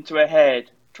coming to a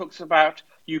head. Talks about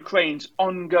Ukraine's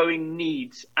ongoing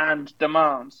needs and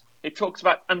demands. It talks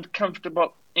about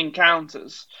uncomfortable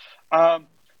encounters.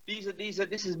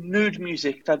 This is mood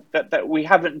music that we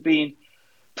haven't been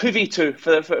privy to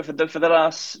for the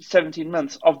last 17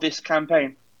 months of this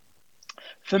campaign.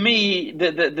 For me,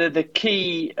 the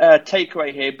key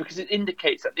takeaway here, because it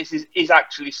indicates that this is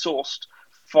actually sourced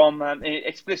from, it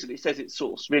explicitly says it's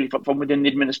sourced really from within the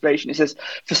administration. It says,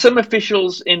 for some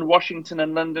officials in Washington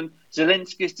and London,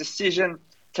 Zelensky's decision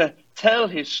to tell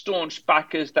his staunch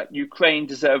backers that Ukraine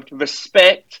deserved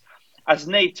respect as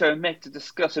NATO met to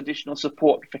discuss additional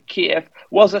support for Kiev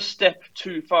was a step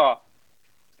too far.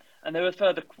 And there are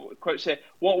further quotes here.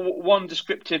 One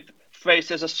descriptive phrase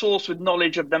says, a source with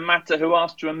knowledge of the matter who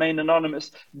asked to remain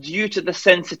anonymous due to the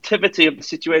sensitivity of the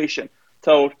situation,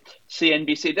 told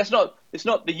CNBC. It's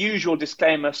not the usual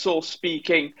disclaimer, source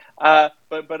speaking,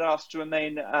 but asked to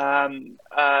remain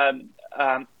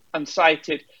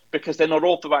uncited because they're not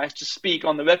authorized to speak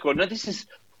on the record. No, this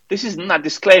isn't that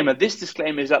disclaimer. This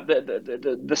disclaimer is that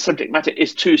the subject matter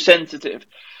is too sensitive.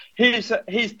 Here's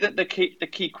the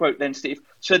key quote then, Steve.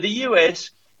 So the US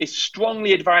is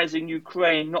strongly advising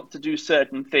Ukraine not to do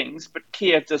certain things, but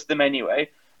Kiev does them anyway,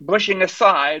 brushing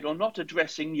aside or not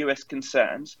addressing US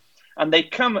concerns. And they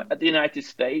come at the United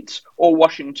States or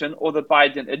Washington or the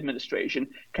Biden administration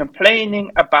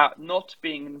complaining about not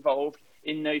being involved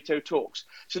in NATO talks.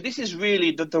 So this is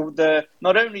really the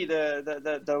not only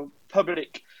the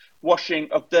public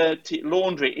washing of dirty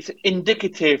laundry, it's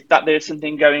indicative that there's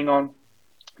something going on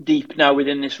deep now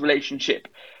within this relationship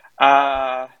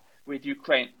with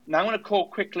Ukraine. Now I'm going to call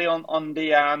quickly on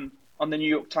the New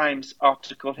York Times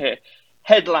article here.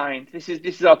 Headline: This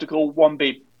is article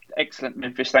 1B. Excellent,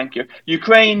 Memphis. Thank you.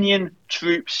 Ukrainian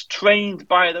troops trained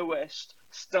by the West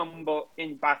stumble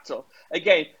in battle.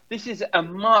 Again, this is a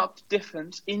marked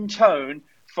difference in tone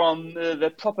from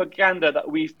the propaganda that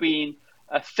we've been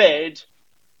fed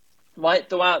right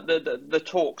throughout the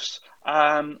talks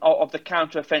of the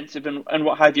counteroffensive and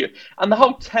what have you. And the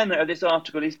whole tenor of this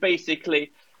article is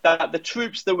basically that the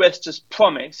troops the West has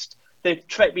promised, they've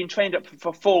been trained up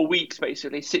for 4 weeks,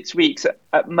 basically 6 weeks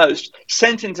at most,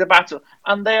 sent into battle,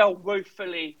 and they are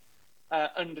woefully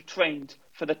undertrained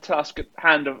for the task at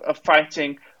hand of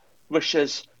fighting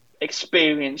Russia's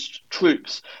experienced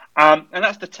troops. And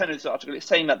that's the tenor of this article. It's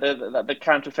saying that the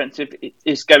counteroffensive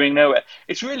is going nowhere.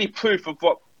 It's really proof of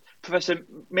what Professor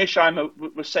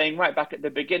Mearsheimer was saying right back at the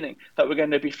beginning, that we're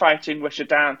going to be fighting Russia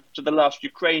down to the last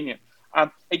Ukrainian.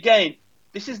 Again,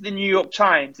 this is the New York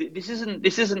Times. This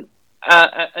isn't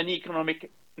an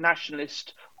economic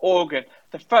nationalist organ.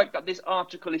 The fact that this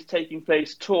article is taking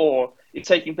place,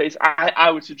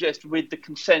 I would suggest, with the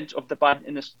consent of the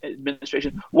Biden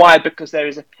administration. Why? Because there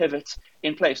is a pivot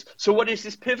in place. So what is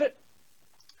this pivot?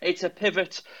 It's a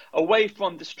pivot away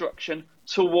from destruction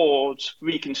towards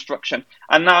reconstruction.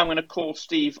 And now I'm going to call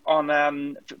Steve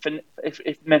on,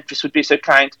 if Memphis would be so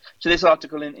kind, to this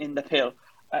article in The Hill.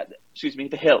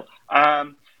 The Hill.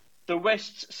 The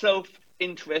West's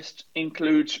self-interest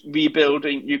includes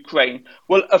rebuilding Ukraine.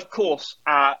 Well, of course,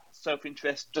 our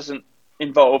self-interest doesn't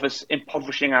involve us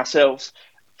impoverishing ourselves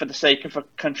for the sake of a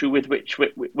country with which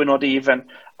we're not even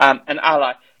an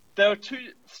ally. There are two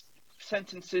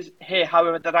sentences here,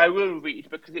 however, that I will read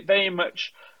because it very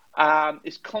much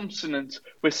is consonant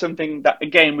with something that,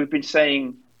 again, we've been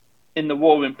saying in the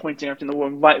war room, pointing out in the war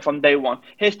room right from day one.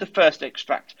 Here's the first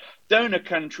extract. Donor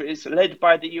countries, led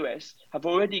by the US, have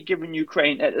already given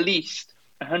Ukraine at least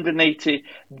 $180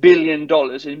 billion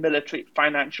in military,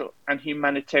 financial, and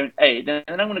humanitarian aid.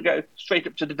 And I'm going to go straight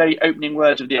up to the very opening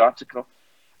words of the article,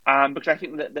 because I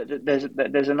think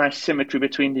that there's a nice symmetry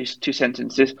between these two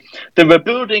sentences. The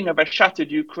rebuilding of a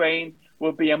shattered Ukraine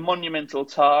will be a monumental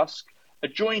task. A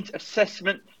joint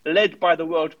assessment led by the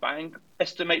World Bank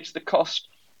estimates the cost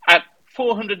at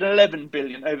 $411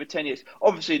 billion over 10 years.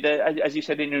 Obviously, as you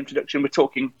said in your introduction, we're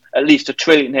talking at least $1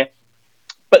 trillion here.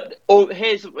 But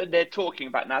here's what they're talking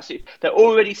about now. See, they're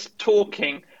already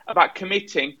talking about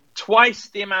committing twice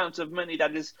the amount of money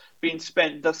that has been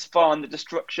spent thus far on the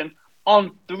destruction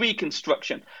on the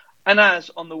reconstruction. And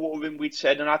as on the war room we'd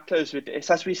said, and I'll close with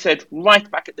this, as we said right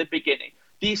back at the beginning,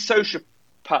 these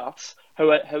sociopaths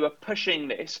who are pushing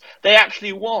this, they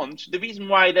actually want, the reason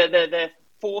why they're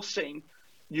forcing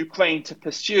Ukraine to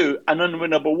pursue an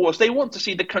unwinnable war. So they want to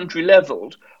see the country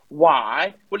leveled.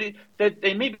 Why? Well,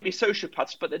 they may be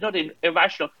sociopaths, but they're not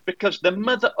irrational, because the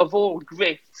mother of all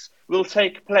grifts will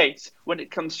take place when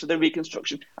it comes to the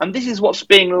reconstruction. And this is what's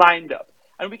being lined up.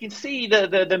 And we can see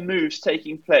the moves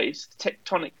taking place,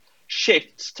 tectonic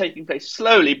shifts taking place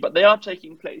slowly, but they are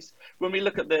taking place. When we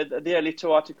look at the early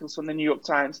two articles from the New York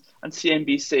Times and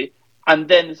CNBC, and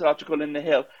then this article in The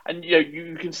Hill, and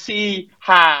you can see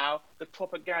how the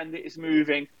propaganda is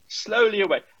moving slowly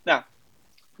away. Now,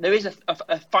 there is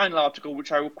a final article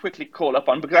which I will quickly call up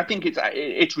on, because I think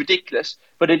it's ridiculous,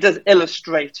 but it does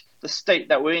illustrate the state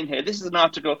that we're in here. This is an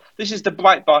article. This is the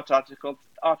Breitbart article,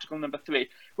 article number 3,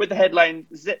 with the headline: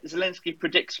 Zelensky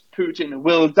predicts Putin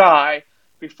will die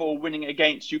before winning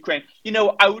against Ukraine.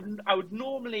 I would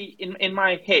normally in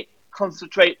my hit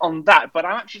concentrate on that, but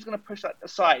I'm actually going to push that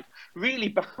aside. Really,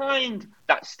 behind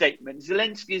that statement,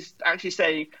 Zelensky is actually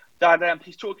saying that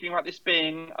he's talking about this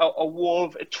being a war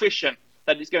of attrition,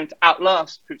 that is going to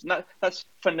outlast Putin. That's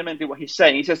fundamentally what he's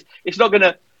saying. He says it's not going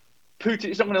to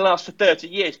last for 30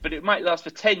 years, but it might last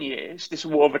for 10 years, this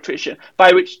war of attrition,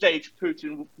 by which stage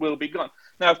Putin will be gone.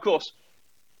 Now, of course,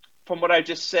 from what I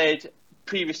just said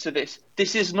previous to this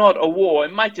is not a war.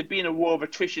 It might have been a war of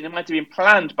attrition. It might have been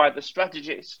planned by the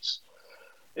strategists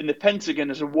in the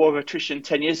Pentagon as a war of attrition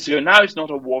 10 years ago. Now it's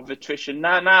not a war of attrition.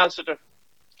 Now sort of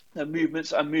the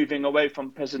movements are moving away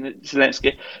from President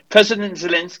Zelensky. President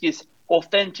Zelensky's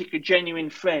authentic or genuine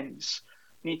friends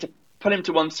need to put him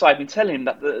to one side and tell him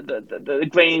that the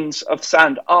grains of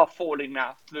sand are falling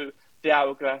now through the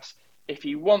hourglass. If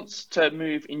he wants to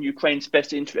move in Ukraine's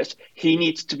best interest, he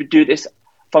needs to do this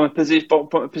from a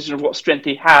position of what strength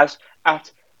he has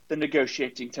at the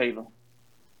negotiating table.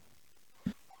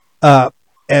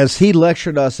 As he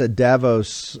lectured us at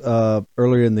Davos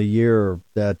earlier in the year,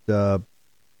 that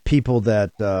people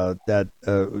that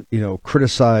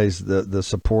criticized the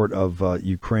support of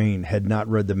Ukraine had not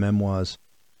read the memoirs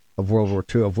of World War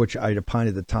II, of which I'd opined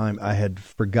at the time I had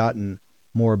forgotten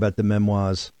more about the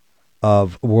memoirs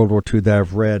of World War II that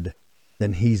I've read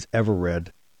than he's ever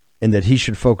read, and that he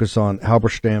should focus on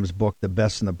Halberstam's book, The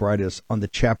Best and the Brightest, on the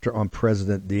chapter on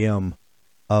President Diem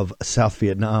of South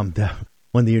Vietnam.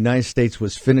 When the United States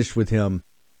was finished with him,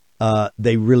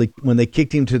 when they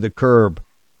kicked him to the curb,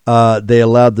 they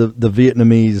allowed the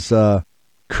Vietnamese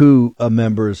coup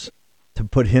members to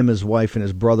put him, his wife, and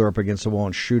his brother up against the wall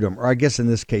and shoot him. Or I guess in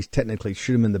this case, technically,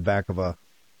 shoot him in the back of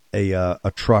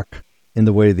a truck in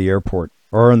the way to the airport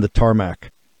or on the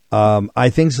tarmac. I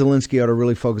think Zelensky ought to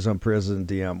really focus on President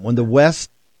Diem. When the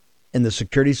West and the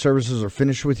security services are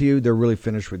finished with you, they're really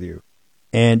finished with you.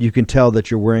 And you can tell that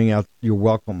you're wearing out your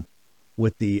welcome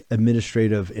with the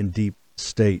administrative and deep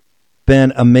state.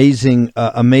 Ben, amazing,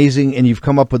 and you've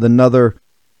come up with another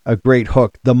great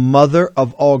hook. The mother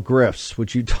of all grifts,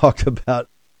 which you talked about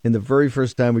in the very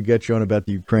first time we got you on about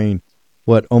the Ukraine,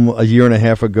 almost a year and a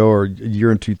half ago or a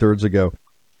year and 2/3 ago.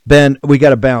 Ben, we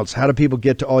got to bounce. How do people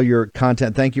get to all your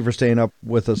content? Thank you for staying up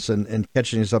with us and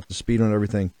catching us up to speed on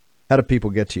everything. How do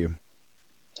people get to you?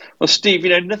 Well, Steve,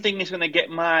 nothing is going to get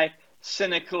my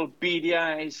cynical, beady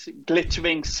eyes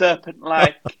glittering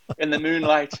serpent-like in the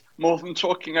moonlight more than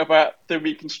talking about the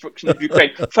reconstruction of Ukraine.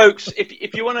 Folks,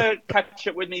 if you want to catch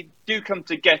up with me, do come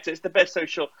to Get It. It's the best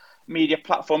social media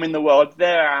platform in the world.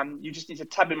 There I am. You just need to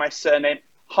tab in my surname,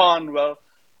 Harnwell,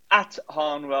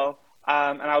 @Harnwell.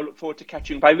 And I look forward to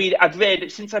catching up. I've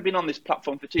read, since I've been on this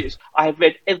platform for 2 years, I have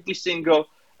read every single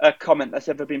comment that's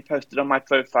ever been posted on my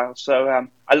profile. So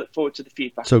I look forward to the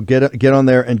feedback. So get on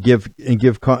there and give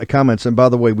comments. And by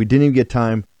the way, we didn't even get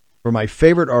time for my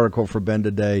favorite article for Ben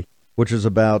today, which is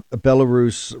about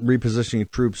Belarus repositioning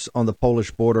troops on the Polish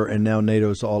border, and now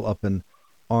NATO's all up in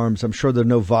arms. I'm sure there's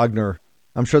no Wagner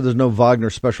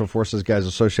Special Forces guys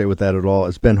associated with that at all.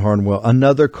 It's Ben Harnwell.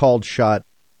 Another called shot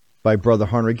by Brother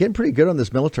Harnwell. Getting pretty good on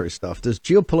this military stuff. This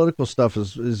geopolitical stuff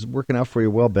is working out for you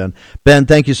well, Ben. Ben,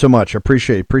 thank you so much. I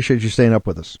appreciate you staying up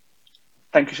with us.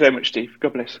 Thank you so much, Steve.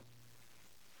 God bless.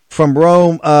 From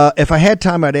Rome, if I had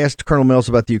time, I'd ask Colonel Mills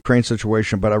about the Ukraine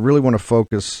situation, but I really want to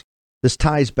focus. This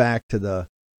ties back to the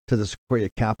Sequoia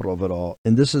capital of it all.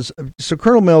 And this is, so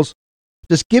Colonel Mills,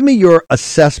 just give me your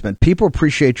assessment. People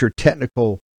appreciate your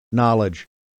technical knowledge.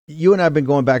 You and I have been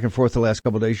going back and forth the last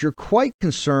couple of days. You're quite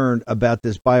concerned about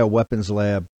this bioweapons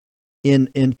lab in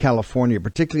California,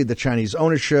 particularly the Chinese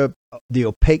ownership, the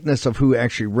opaqueness of who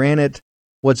actually ran it,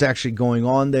 what's actually going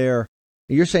on there.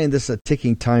 You're saying this is a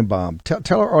ticking time bomb.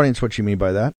 Tell our audience what you mean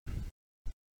by that.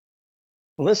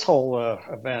 Well, this whole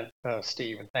event,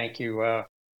 Steve, and thank you,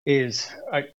 is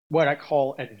what I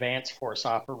call advanced force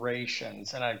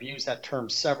operations. And I've used that term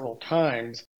several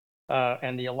times.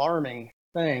 And the alarming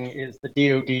thing is the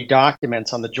DoD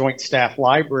documents on the Joint Staff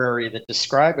Library that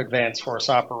describe advanced force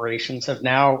operations are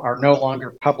no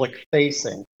longer public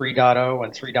facing. 3.0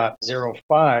 and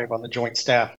 3.05 on the Joint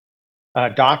Staff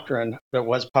doctrine that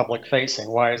was public facing.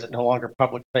 Why is it no longer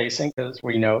public facing? Because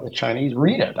we know the Chinese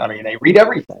read it. I mean, they read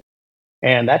everything.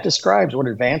 And that describes what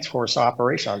advanced force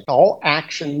operations are. All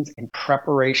actions in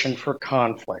preparation for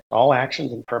conflict. All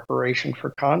actions in preparation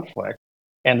for conflict.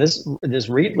 And this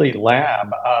Reedley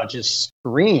lab just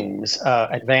screams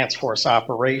advanced force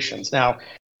operations. Now,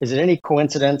 is it any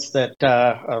coincidence that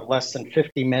less than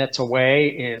 50 minutes away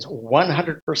is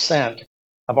 100%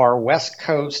 of our West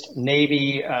Coast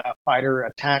Navy fighter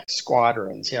attack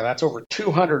squadrons? Yeah, that's over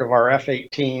 200 of our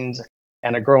F-18s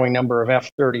and a growing number of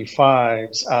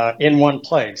F-35s in one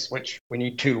place, which we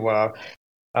need to,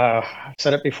 I've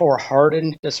said it before,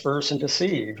 harden, disperse, and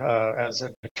deceive as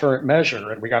a deterrent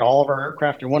measure. And we got all of our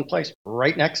aircraft in one place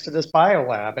right next to this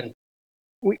biolab. And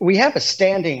we have a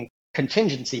standing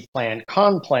contingency plan,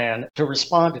 con plan, to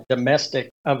respond to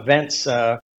domestic events,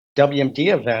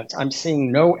 WMD events. I'm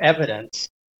seeing no evidence.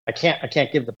 I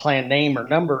can't give the plan name or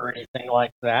number or anything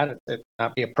like that. It'd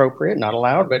not be appropriate, not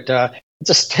allowed, but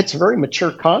it's a very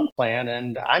mature con plan,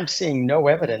 and I'm seeing no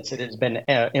evidence it has been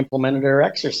implemented or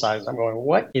exercised. I'm going,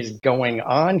 what is going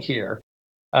on here?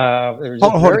 There's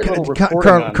very little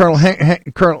reporting Colonel,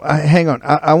 hang on.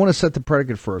 I want to set the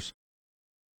predicate first,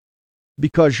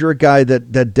 because you're a guy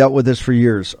that dealt with this for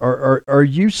years. Are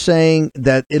you saying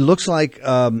that it looks like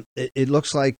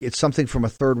it's something from a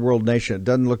third world nation? It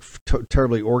doesn't look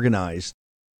terribly organized.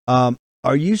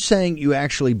 Are you saying you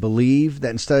actually believe that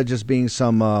instead of just being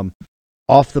some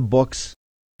off the books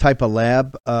type of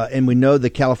lab, and we know the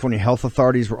California health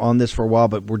authorities were on this for a while,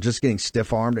 but were just getting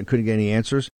stiff armed and couldn't get any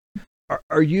answers?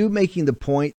 Are you making the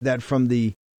point that from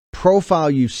the profile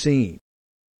you've seen,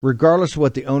 regardless of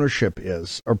what the ownership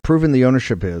is or proven the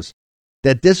ownership is,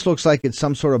 that this looks like it's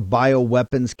some sort of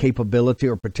bioweapons capability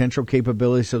or potential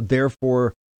capability, so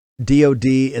therefore DOD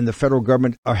and the federal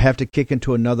government have to kick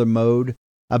into another mode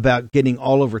about getting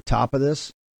all over top of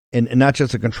this, and not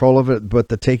just the control of it, but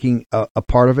the taking a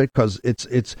part of it, because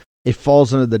it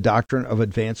falls under the doctrine of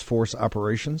advanced force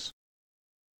operations?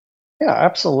 Yeah,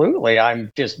 absolutely.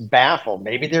 I'm just baffled.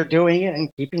 Maybe they're doing it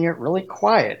and keeping it really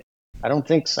quiet. I don't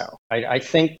think so. I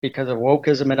think because of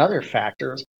wokeism and other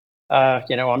factors,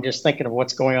 I'm just thinking of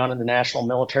what's going on in the National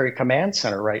Military Command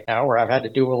Center right now, where I've had to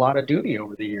do a lot of duty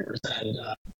over the years. And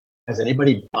has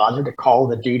anybody bothered to call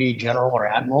the duty general or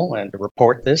admiral and to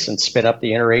report this and spit up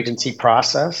the interagency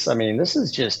process? I mean, this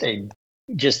is just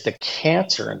the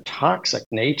cancer and toxic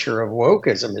nature of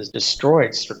wokeism has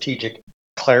destroyed strategic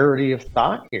clarity of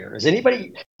thought here. Is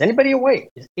anybody awake?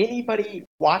 Is anybody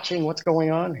watching what's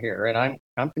going on here? And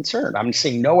I'm concerned. I'm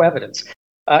seeing no evidence.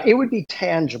 It would be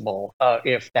tangible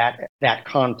if that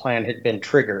con plan had been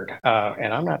triggered,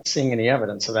 and I'm not seeing any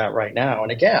evidence of that right now.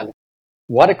 And again,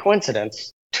 what a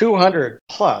coincidence! 200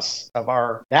 plus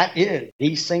that is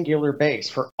the singular base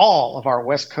for all of our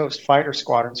West Coast fighter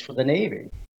squadrons for the Navy.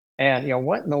 And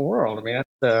what in the world? I mean,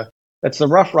 that's the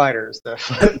Rough Riders, the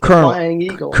Flying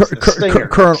Eagles, the Stinger.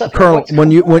 Colonel,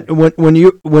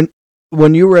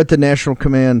 when you were at the National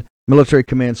Military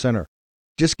Command Center,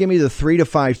 just give me the 3 to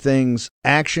 5 things,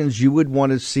 actions you would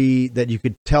want to see that you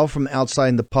could tell from outside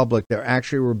in the public that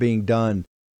actually were being done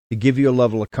to give you a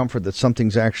level of comfort that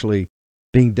something's actually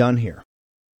being done here.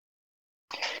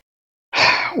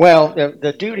 Well,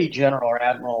 the duty general or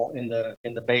admiral in the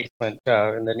basement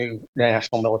in the new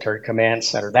National Military Command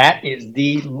Center, that is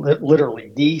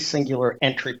literally the singular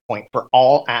entry point for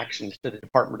all actions to the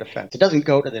Department of Defense. It doesn't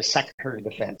go to the Secretary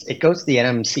of Defense. It goes to the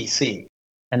NMCC.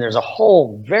 And there's a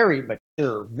whole very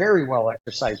mature, very well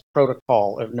exercised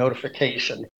protocol of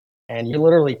notification. And you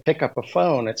literally pick up a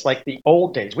phone. It's like the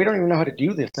old days. We don't even know how to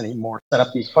do this anymore, set up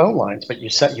these phone lines, but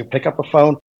you pick up a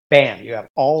phone, bam, you have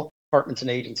all departments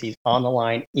and agencies on the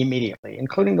line immediately,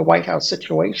 including the White House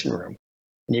Situation Room.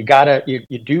 And you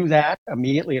do that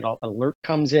immediately. An alert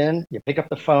comes in. You pick up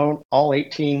the phone. All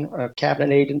 18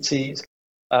 cabinet agencies,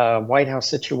 White House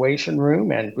Situation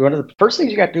Room, and one of the first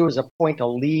things you got to do is appoint a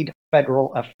lead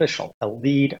federal official. A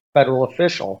lead federal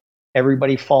official.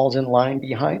 Everybody falls in line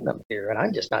behind them here, and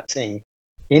I'm just not seeing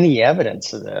any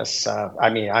evidence of this.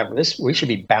 We should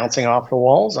be bouncing off the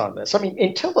walls on this. I mean,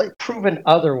 until they've proven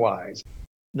otherwise.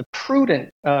 The prudent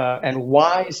and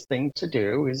wise thing to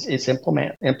do is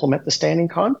implement the standing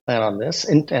con plan on this,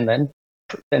 and then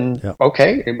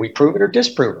okay, we prove it or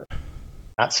disprove it.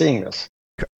 Not seeing this.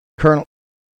 Colonel,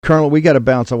 we got to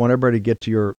bounce. I want everybody to get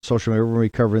to your social media. We're going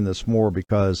to be covering this more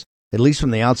because, at least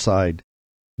from the outside,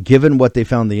 given what they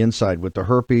found the inside with the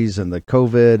herpes and the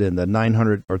COVID and the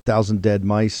 900 or 1,000 dead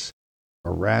mice,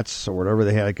 or rats or whatever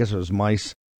they had. I guess it was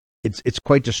mice. It's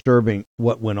quite disturbing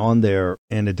what went on there,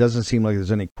 and it doesn't seem like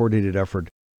there's any coordinated effort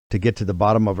to get to the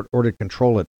bottom of it or to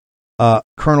control it.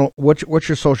 Colonel, what's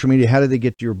your social media? How do they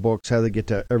get to your books? How do they get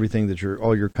to everything that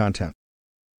all your content?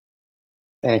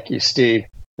 Thank you, Steve.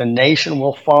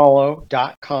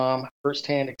 TheNationWillFollow.com,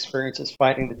 Firsthand Experiences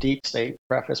Fighting the Deep State,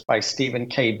 prefaced by Stephen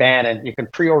K. Bannon. You can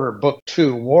pre-order Book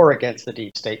 2, War Against the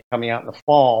Deep State, coming out in the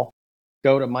fall.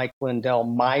 Go to Mike Lindell,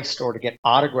 my store, to get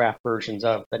autographed versions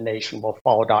of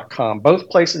TheNationWillFollow.com. Both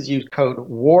places use code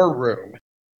WarRoom.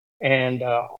 And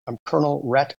I'm Colonel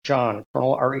Ret John,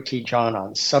 Colonel R.E.T. John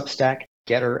on Substack,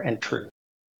 Getter, and Truth.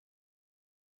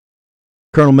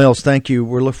 Colonel Mills, thank you.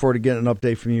 We're looking forward to getting an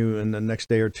update from you in the next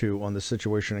day or two on the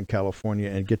situation in California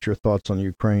and get your thoughts on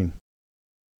Ukraine.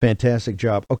 Fantastic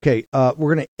job. Okay,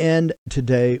 we're going to end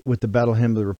today with the Battle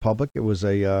Hymn of the Republic. It was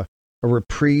a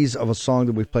reprise of a song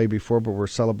that we've played before, but we're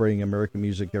celebrating American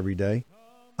music every day.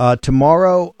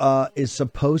 Tomorrow is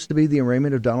supposed to be the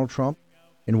arraignment of Donald Trump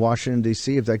in Washington,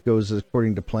 D.C. If that goes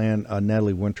according to plan,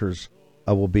 Natalie Winters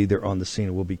will be there on the scene,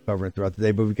 and we'll be covering it throughout the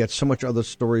day. But we've got so much other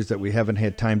stories that we haven't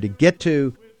had time to get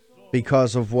to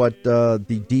because of what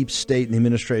the deep state and the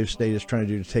administrative state is trying to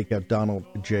do to take out Donald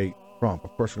J. Trump.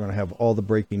 Of course, we're going to have all the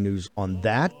breaking news on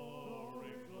that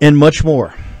and much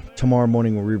more tomorrow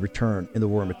morning when we return in the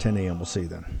War Room at 10 a.m. We'll see you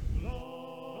then.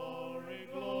 Glory,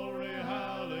 glory,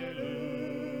 hallelujah.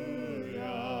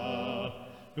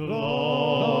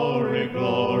 Glory,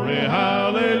 glory,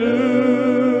 hallelujah.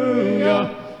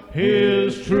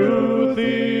 His truth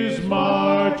is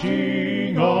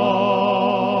marching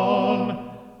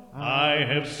on. I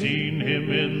have seen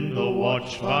him in the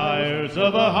watchfires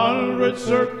of 100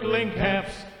 circling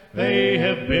camps. They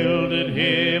have builded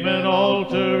him an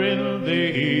altar in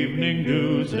the evening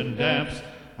dews and damps.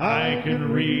 I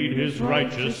can read his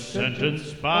righteous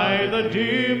sentence by the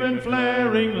dim and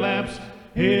flaring lamps.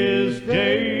 His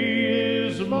day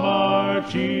is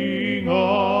marching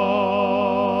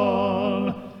on.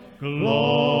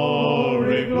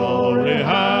 Glory, glory,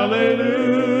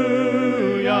 hallelujah.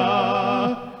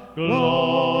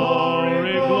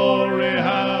 Glory, glory,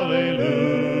 hallelujah.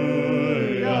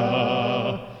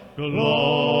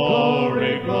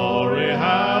 Glory, glory,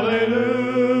 hallelujah.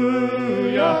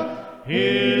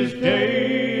 His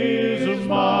day is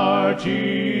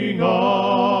marching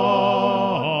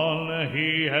on.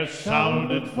 He has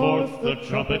sounded forth the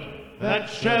trumpet that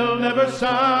shall never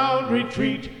sound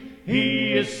retreat.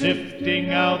 He is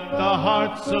sifting out the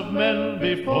hearts of men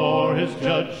before his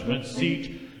judgment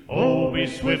seat. Oh, be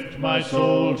swift, my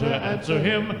soul, to answer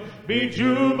him. Be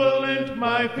jubilant,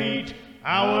 my feet.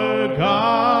 Our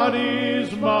God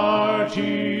is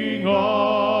marching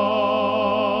on.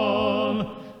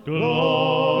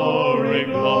 Glory,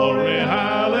 glory,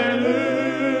 hallelujah.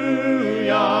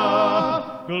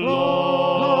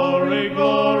 Glory,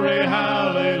 glory,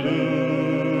 hallelujah.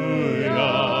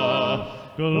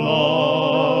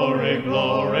 Glory,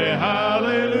 glory, hallelujah.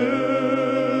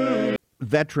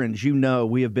 Veterans, you know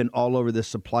we have been all over this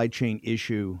supply chain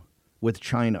issue with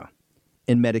China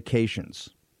in medications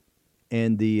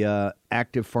and the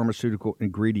active pharmaceutical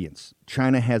ingredients.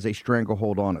 China has a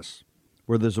stranglehold on us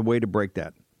where there's a way to break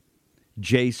that.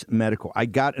 Jace Medical. I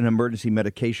got an emergency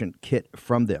medication kit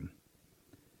from them.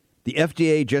 The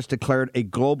FDA just declared a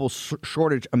global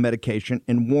shortage of medication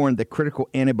and warned that critical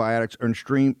antibiotics are in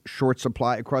extreme short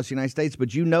supply across the United States.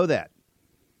 But you know that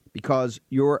because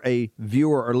you're a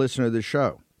viewer or listener of the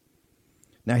show.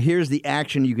 Now, here's the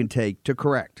action you can take to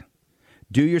correct.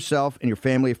 Do yourself and your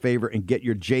family a favor and get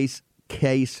your Jace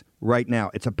case right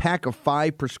now. It's a pack of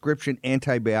 5 prescription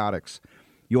antibiotics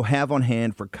you'll have on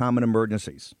hand for common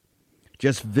emergencies.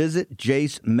 Just visit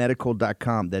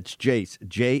jacemedical.com. That's Jace,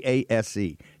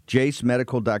 J-A-S-E,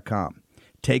 jacemedical.com.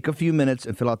 Take a few minutes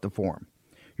and fill out the form.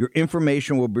 Your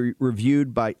information will be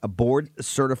reviewed by a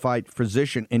board-certified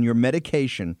physician, and your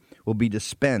medication will be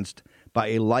dispensed by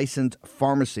a licensed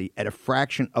pharmacy at a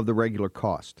fraction of the regular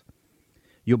cost.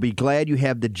 You'll be glad you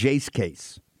have the Jace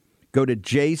case. Go to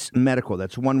Jace Medical,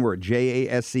 that's one word,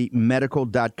 J-A-S-E,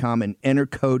 medical.com, and enter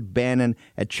code Bannon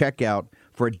at checkout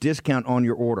for a discount on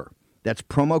your order. That's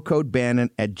promo code Bannon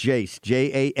at Jace,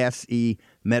 J-A-S-E,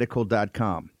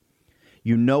 medical.com.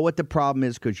 You know what the problem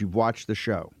is because you've watched the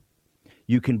show.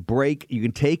 You can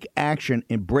take action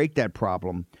and break that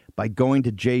problem by going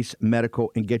to Jace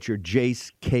Medical and get your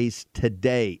Jace case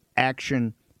today.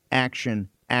 Action, action,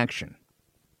 action.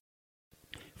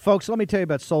 Folks, let me tell you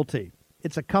about Solti.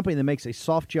 It's a company that makes a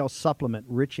soft gel supplement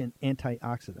rich in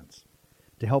antioxidants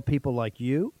to help people like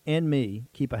you and me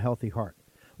keep a healthy heart.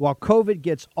 While COVID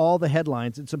gets all the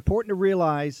headlines, it's important to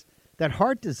realize that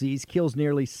heart disease kills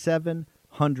nearly 700,000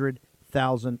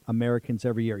 100,000 Americans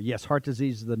every year. Yes, heart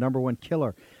disease is the number one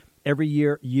killer every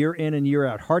year, year in and year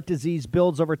out. Heart disease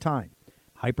builds over time.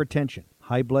 Hypertension,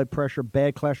 high blood pressure,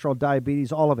 bad cholesterol,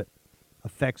 diabetes, all of it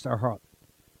affects our heart.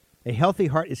 A healthy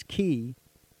heart is key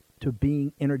to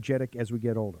being energetic as we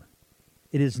get older.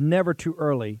 It is never too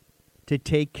early to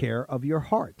take care of your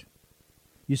heart.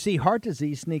 You see, heart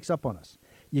disease sneaks up on us.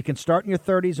 You can start in your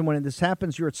 30s, and when this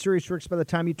happens, you're at serious risk by the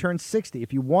time you turn 60.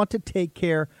 If you want to take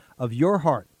care of your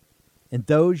heart and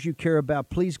those you care about,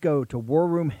 please go to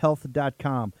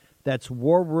warroomhealth.com. That's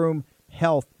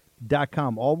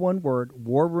warroomhealth.com. All one word,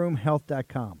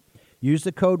 warroomhealth.com. Use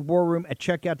the code WARROOM at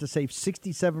checkout to save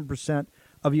 67%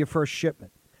 of your first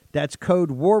shipment. That's code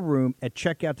WARROOM at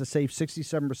checkout to save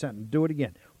 67%. And do it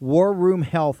again. WarRoom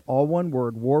Health, all one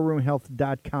word,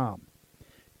 warroomhealth.com.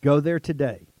 Go there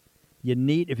today. You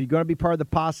need, if you're going to be part of the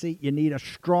posse, you need a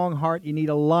strong heart. You need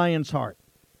a lion's heart.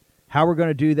 How we're going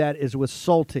to do that is with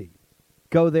Salty.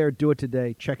 Go there, do it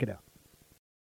today. Check it out.